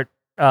support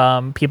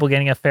people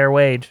getting a fair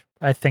wage.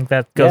 I think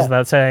that goes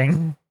without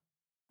saying.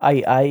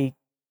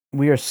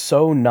 We are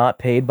so not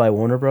paid by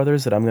Warner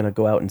Brothers that I'm going to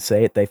go out and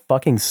say it. They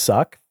fucking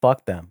suck.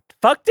 Fuck them.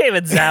 Fuck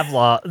David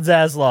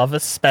Zaslav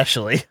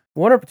especially.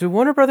 Do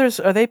Warner Brothers,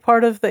 are they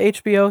part of the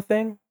HBO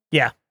thing?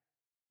 Yeah.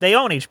 They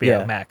own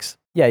HBO Max.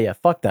 Yeah,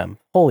 fuck them.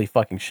 Holy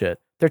fucking shit.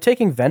 They're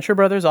taking Venture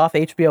Brothers off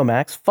HBO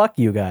Max? Fuck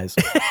you guys.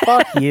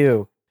 Fuck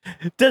you.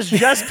 Does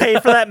Jess pay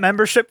for that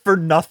membership for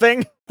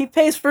nothing? He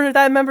pays for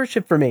that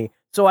membership for me,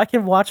 so I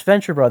can watch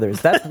Venture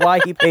Brothers. That's why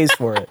he pays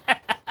for it.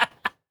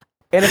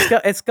 And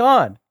it's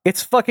gone.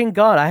 It's fucking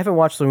gone. I haven't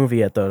watched the movie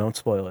yet, though. Don't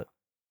spoil it.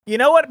 You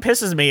know what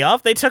pisses me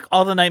off? They took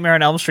all the Nightmare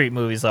on Elm Street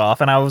movies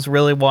off, and I was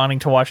really wanting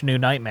to watch New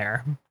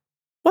Nightmare.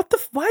 What the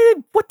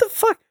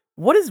fuck?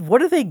 What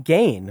do they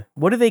gain?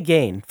 What do they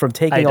gain from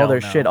taking all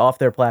their shit off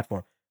their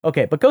platform?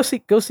 Okay, but go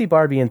see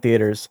Barbie in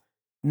theaters.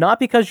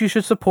 Not because you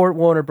should support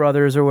Warner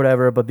Brothers or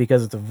whatever, but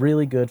because it's a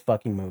really good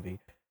fucking movie.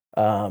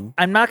 I'm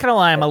not gonna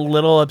lie, I'm a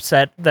little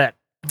upset that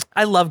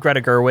I love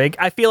Greta Gerwig.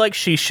 I feel like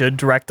she should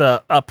direct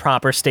a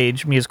proper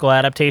stage musical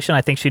adaptation.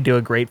 I think she'd do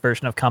a great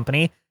version of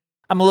Company.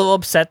 I'm a little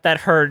upset that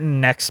her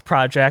next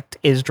project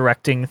is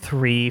directing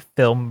 3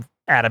 film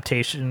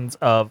adaptations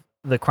of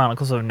The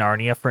Chronicles of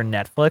Narnia for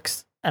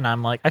Netflix. And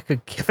I'm like, I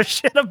could give a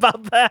shit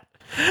about that.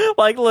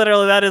 Like,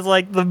 literally, that is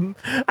like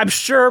I'm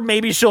sure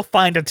maybe she'll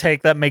find a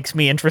take that makes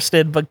me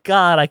interested, but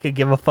God, I could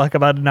give a fuck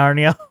about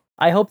Narnia.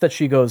 I hope that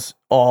she goes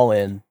all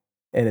in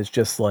and it's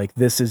just like,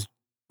 this is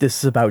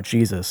about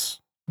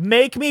Jesus.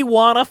 Make me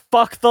wanna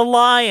fuck the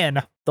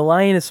lion. The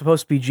lion is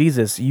supposed to be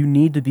Jesus. You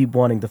need to be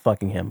wanting to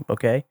fucking him,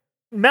 okay?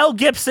 Mel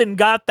Gibson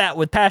got that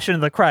with Passion of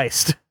the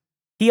Christ.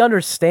 He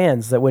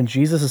understands that when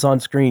Jesus is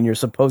on screen, you're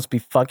supposed to be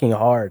fucking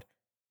hard.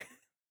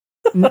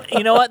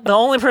 You know what? The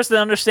only person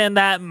to understand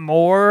that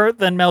more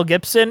than Mel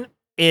Gibson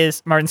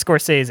is Martin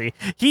Scorsese.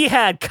 He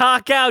had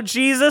cock out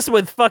Jesus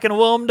with fucking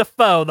Willem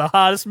Dafoe, the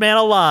hottest man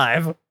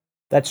alive.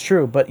 That's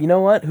true, but you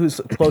know what?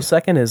 Who's close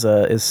second is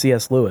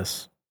C.S.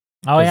 Lewis.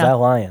 Oh yeah, that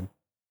lion.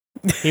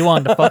 He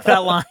wanted to fuck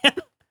that lion.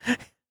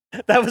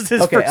 That was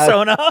his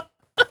persona.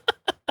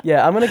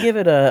 Yeah, I'm gonna give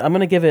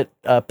it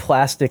a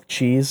plastic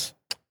cheese.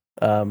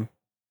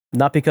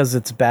 Not because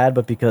it's bad,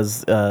 but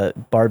because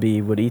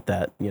Barbie would eat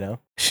that, you know?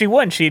 She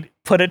wouldn't. She'd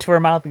put it to her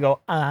mouth and go,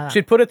 ah.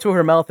 She'd put it to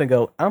her mouth and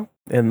go, I'm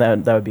and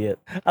that would be it.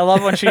 I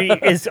love when she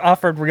is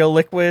offered real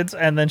liquids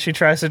and then she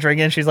tries to drink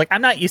it and she's like,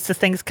 I'm not used to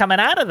things coming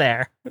out of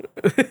there.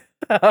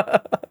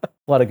 A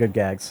lot of good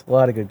gags.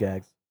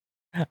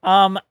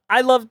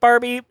 I love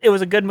Barbie. It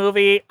was a good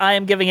movie. I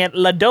am giving it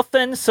La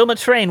Dauphine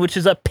Sumatrain, which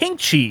is a pink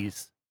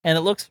cheese. And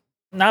it looks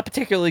not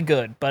particularly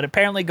good, but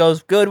apparently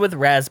goes good with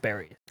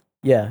raspberries.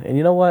 Yeah, and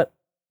you know what?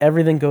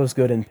 Everything goes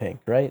good in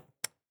pink, right?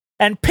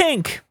 And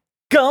pink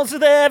goes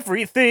with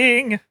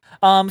everything.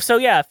 So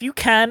yeah, if you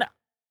can,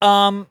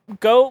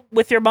 go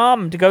with your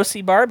mom to go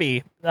see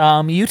Barbie.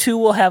 You two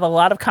will have a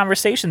lot of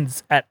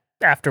conversations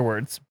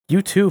afterwards.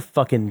 You too,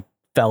 fucking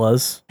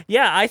fellas.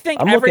 Yeah, I think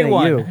I'm looking at you.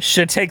 everyone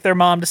should take their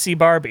mom to see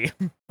Barbie.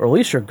 Or at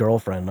least your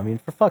girlfriend. I mean,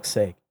 for fuck's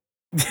sake.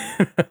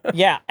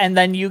 Yeah, and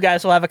then you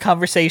guys will have a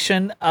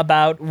conversation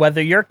about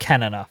whether you're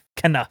Ken enough.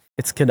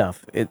 It's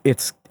Kenough.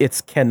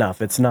 It's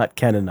Kenough. It's not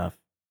Ken enough.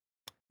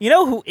 You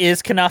know who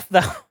is Kenough,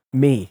 though?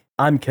 Me.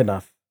 I'm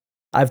Kenough.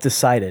 I've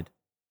decided.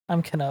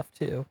 I'm Kenough,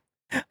 too.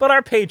 But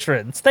our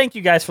patrons, thank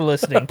you guys for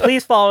listening.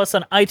 Please follow us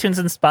on iTunes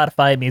and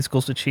Spotify,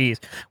 Musicals with Cheese.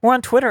 We're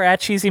on Twitter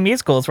at Cheesy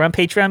Musicals. We're on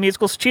Patreon,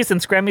 Musicals with Cheese,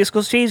 Instagram,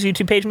 Musicals with Cheese,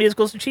 YouTube page,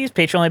 Musicals with Cheese,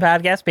 Patreon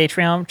podcast,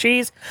 Patreon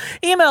Cheese.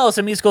 Email us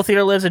at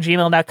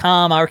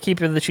musicaltheaterlives@gmail.com. Our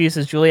keeper of the cheese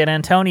is Juliet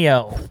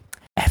Antonio.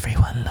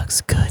 Everyone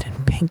looks good in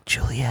pink,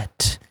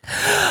 Juliet.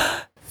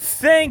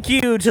 Thank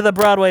you to the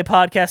Broadway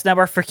Podcast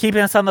Network for keeping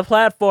us on the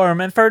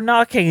platform and for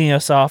not kicking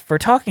us off for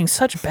talking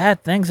such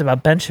bad things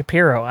about Ben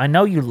Shapiro. I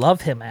know you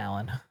love him,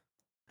 Alan.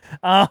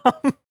 All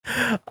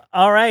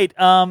right.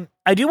 I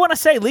do want to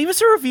say, leave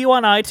us a review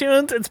on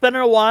iTunes. It's been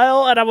a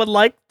while, and I would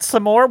like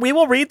some more. We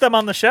will read them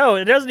on the show.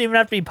 It doesn't even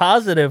have to be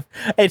positive.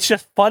 It's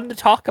just fun to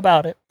talk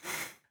about it.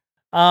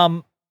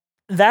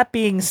 That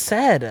being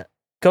said,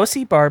 go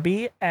see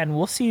Barbie, and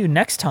we'll see you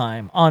next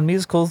time on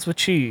Musicals with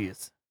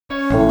Cheese.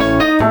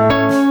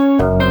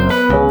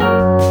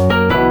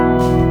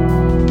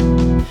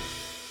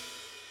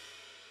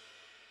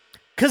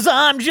 'Cause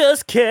I'm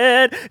just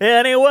Ken,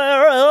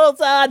 anywhere else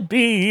I'd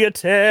be a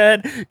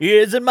 10.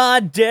 Is it my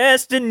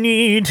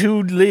destiny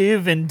to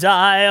live and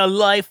die a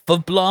life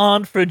of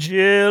blonde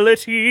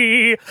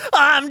fragility?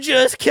 I'm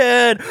just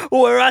Ken,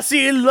 where I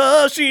see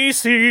love, she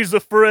sees a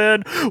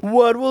friend.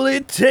 What will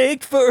it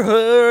take for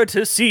her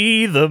to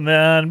see the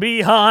man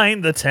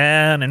behind the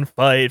tan and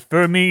fight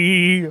for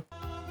me?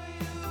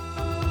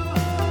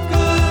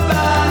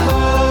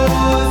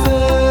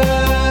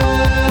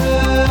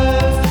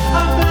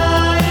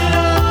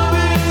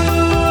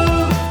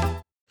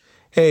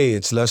 Hey,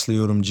 it's Leslie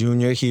Odom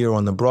Jr. here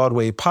on the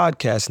Broadway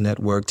Podcast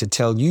Network to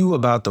tell you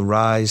about the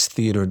Rise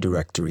Theater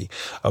Directory,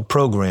 a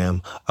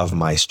program of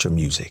Maestro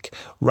Music.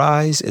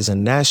 Rise is a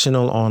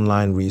national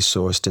online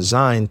resource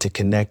designed to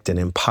connect and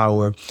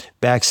empower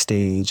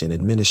backstage and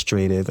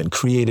administrative and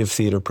creative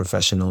theater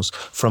professionals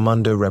from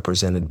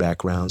underrepresented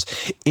backgrounds.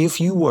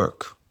 If you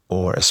work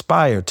or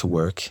aspire to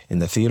work in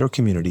the theater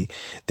community,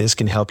 this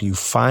can help you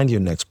find your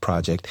next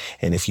project.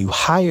 And if you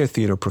hire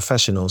theater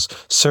professionals,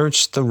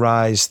 search the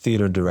Rise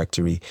Theater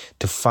Directory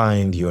to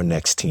find your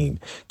next team.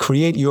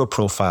 Create your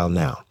profile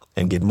now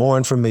and get more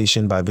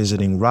information by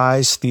visiting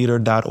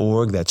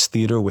risetheater.org. That's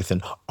theater with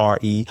an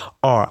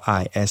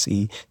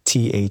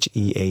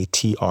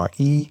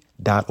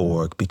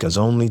RERISETHEATRE.org, because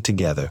only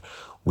together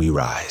we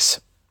rise.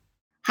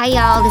 Hi,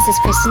 y'all. This is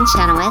Kristen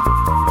Chenoweth.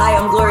 Hi,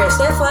 I'm Gloria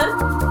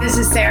Stefan. This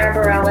is Sarah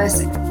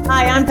Bareilles.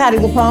 Hi, I'm Patty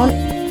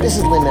LuPone. This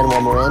is Lin-Manuel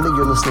Miranda.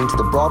 You're listening to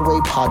the Broadway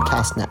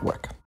Podcast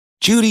Network.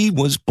 Judy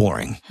was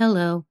boring.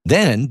 Hello.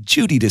 Then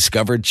Judy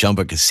discovered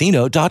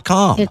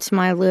ChumbaCasino.com. It's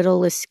my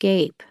little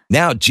escape.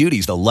 Now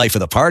Judy's the life of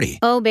the party.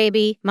 Oh,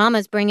 baby,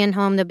 mama's bringing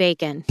home the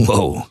bacon.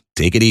 Whoa,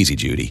 take it easy,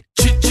 Judy.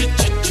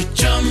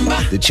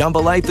 The Chumba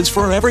life is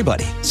for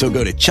everybody. So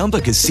go to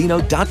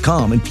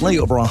ChumbaCasino.com and play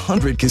over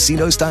 100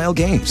 casino-style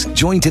games.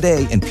 Join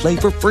today and play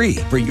for free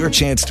for your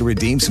chance to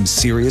redeem some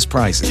serious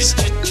prizes.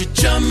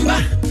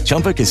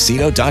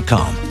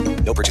 ChumbaCasino.com.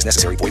 No purchase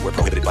necessary. Void where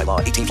prohibited by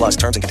law. 18 plus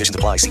terms and conditions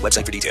apply. See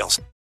website for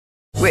details.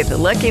 With the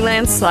Lucky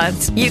Land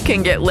Slots, you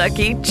can get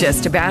lucky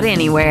just about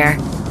anywhere.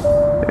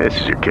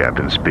 This is your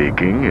captain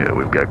speaking.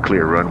 We've got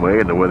clear runway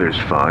and the weather's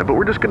fine, but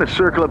we're just going to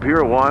circle up here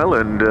a while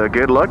and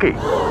get lucky.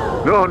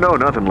 No,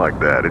 nothing like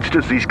that. It's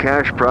just these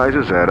cash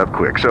prizes add up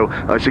quick. So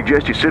I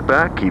suggest you sit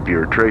back, keep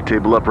your tray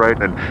table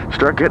upright, and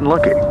start getting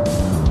lucky.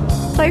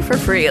 Play for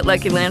free at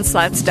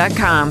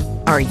LuckyLandSlots.com.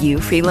 Are you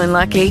feeling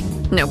lucky?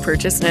 No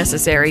purchase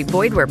necessary.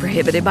 Void where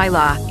prohibited by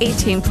law.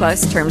 18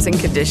 plus terms and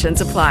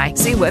conditions apply.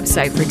 See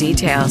website for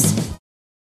details.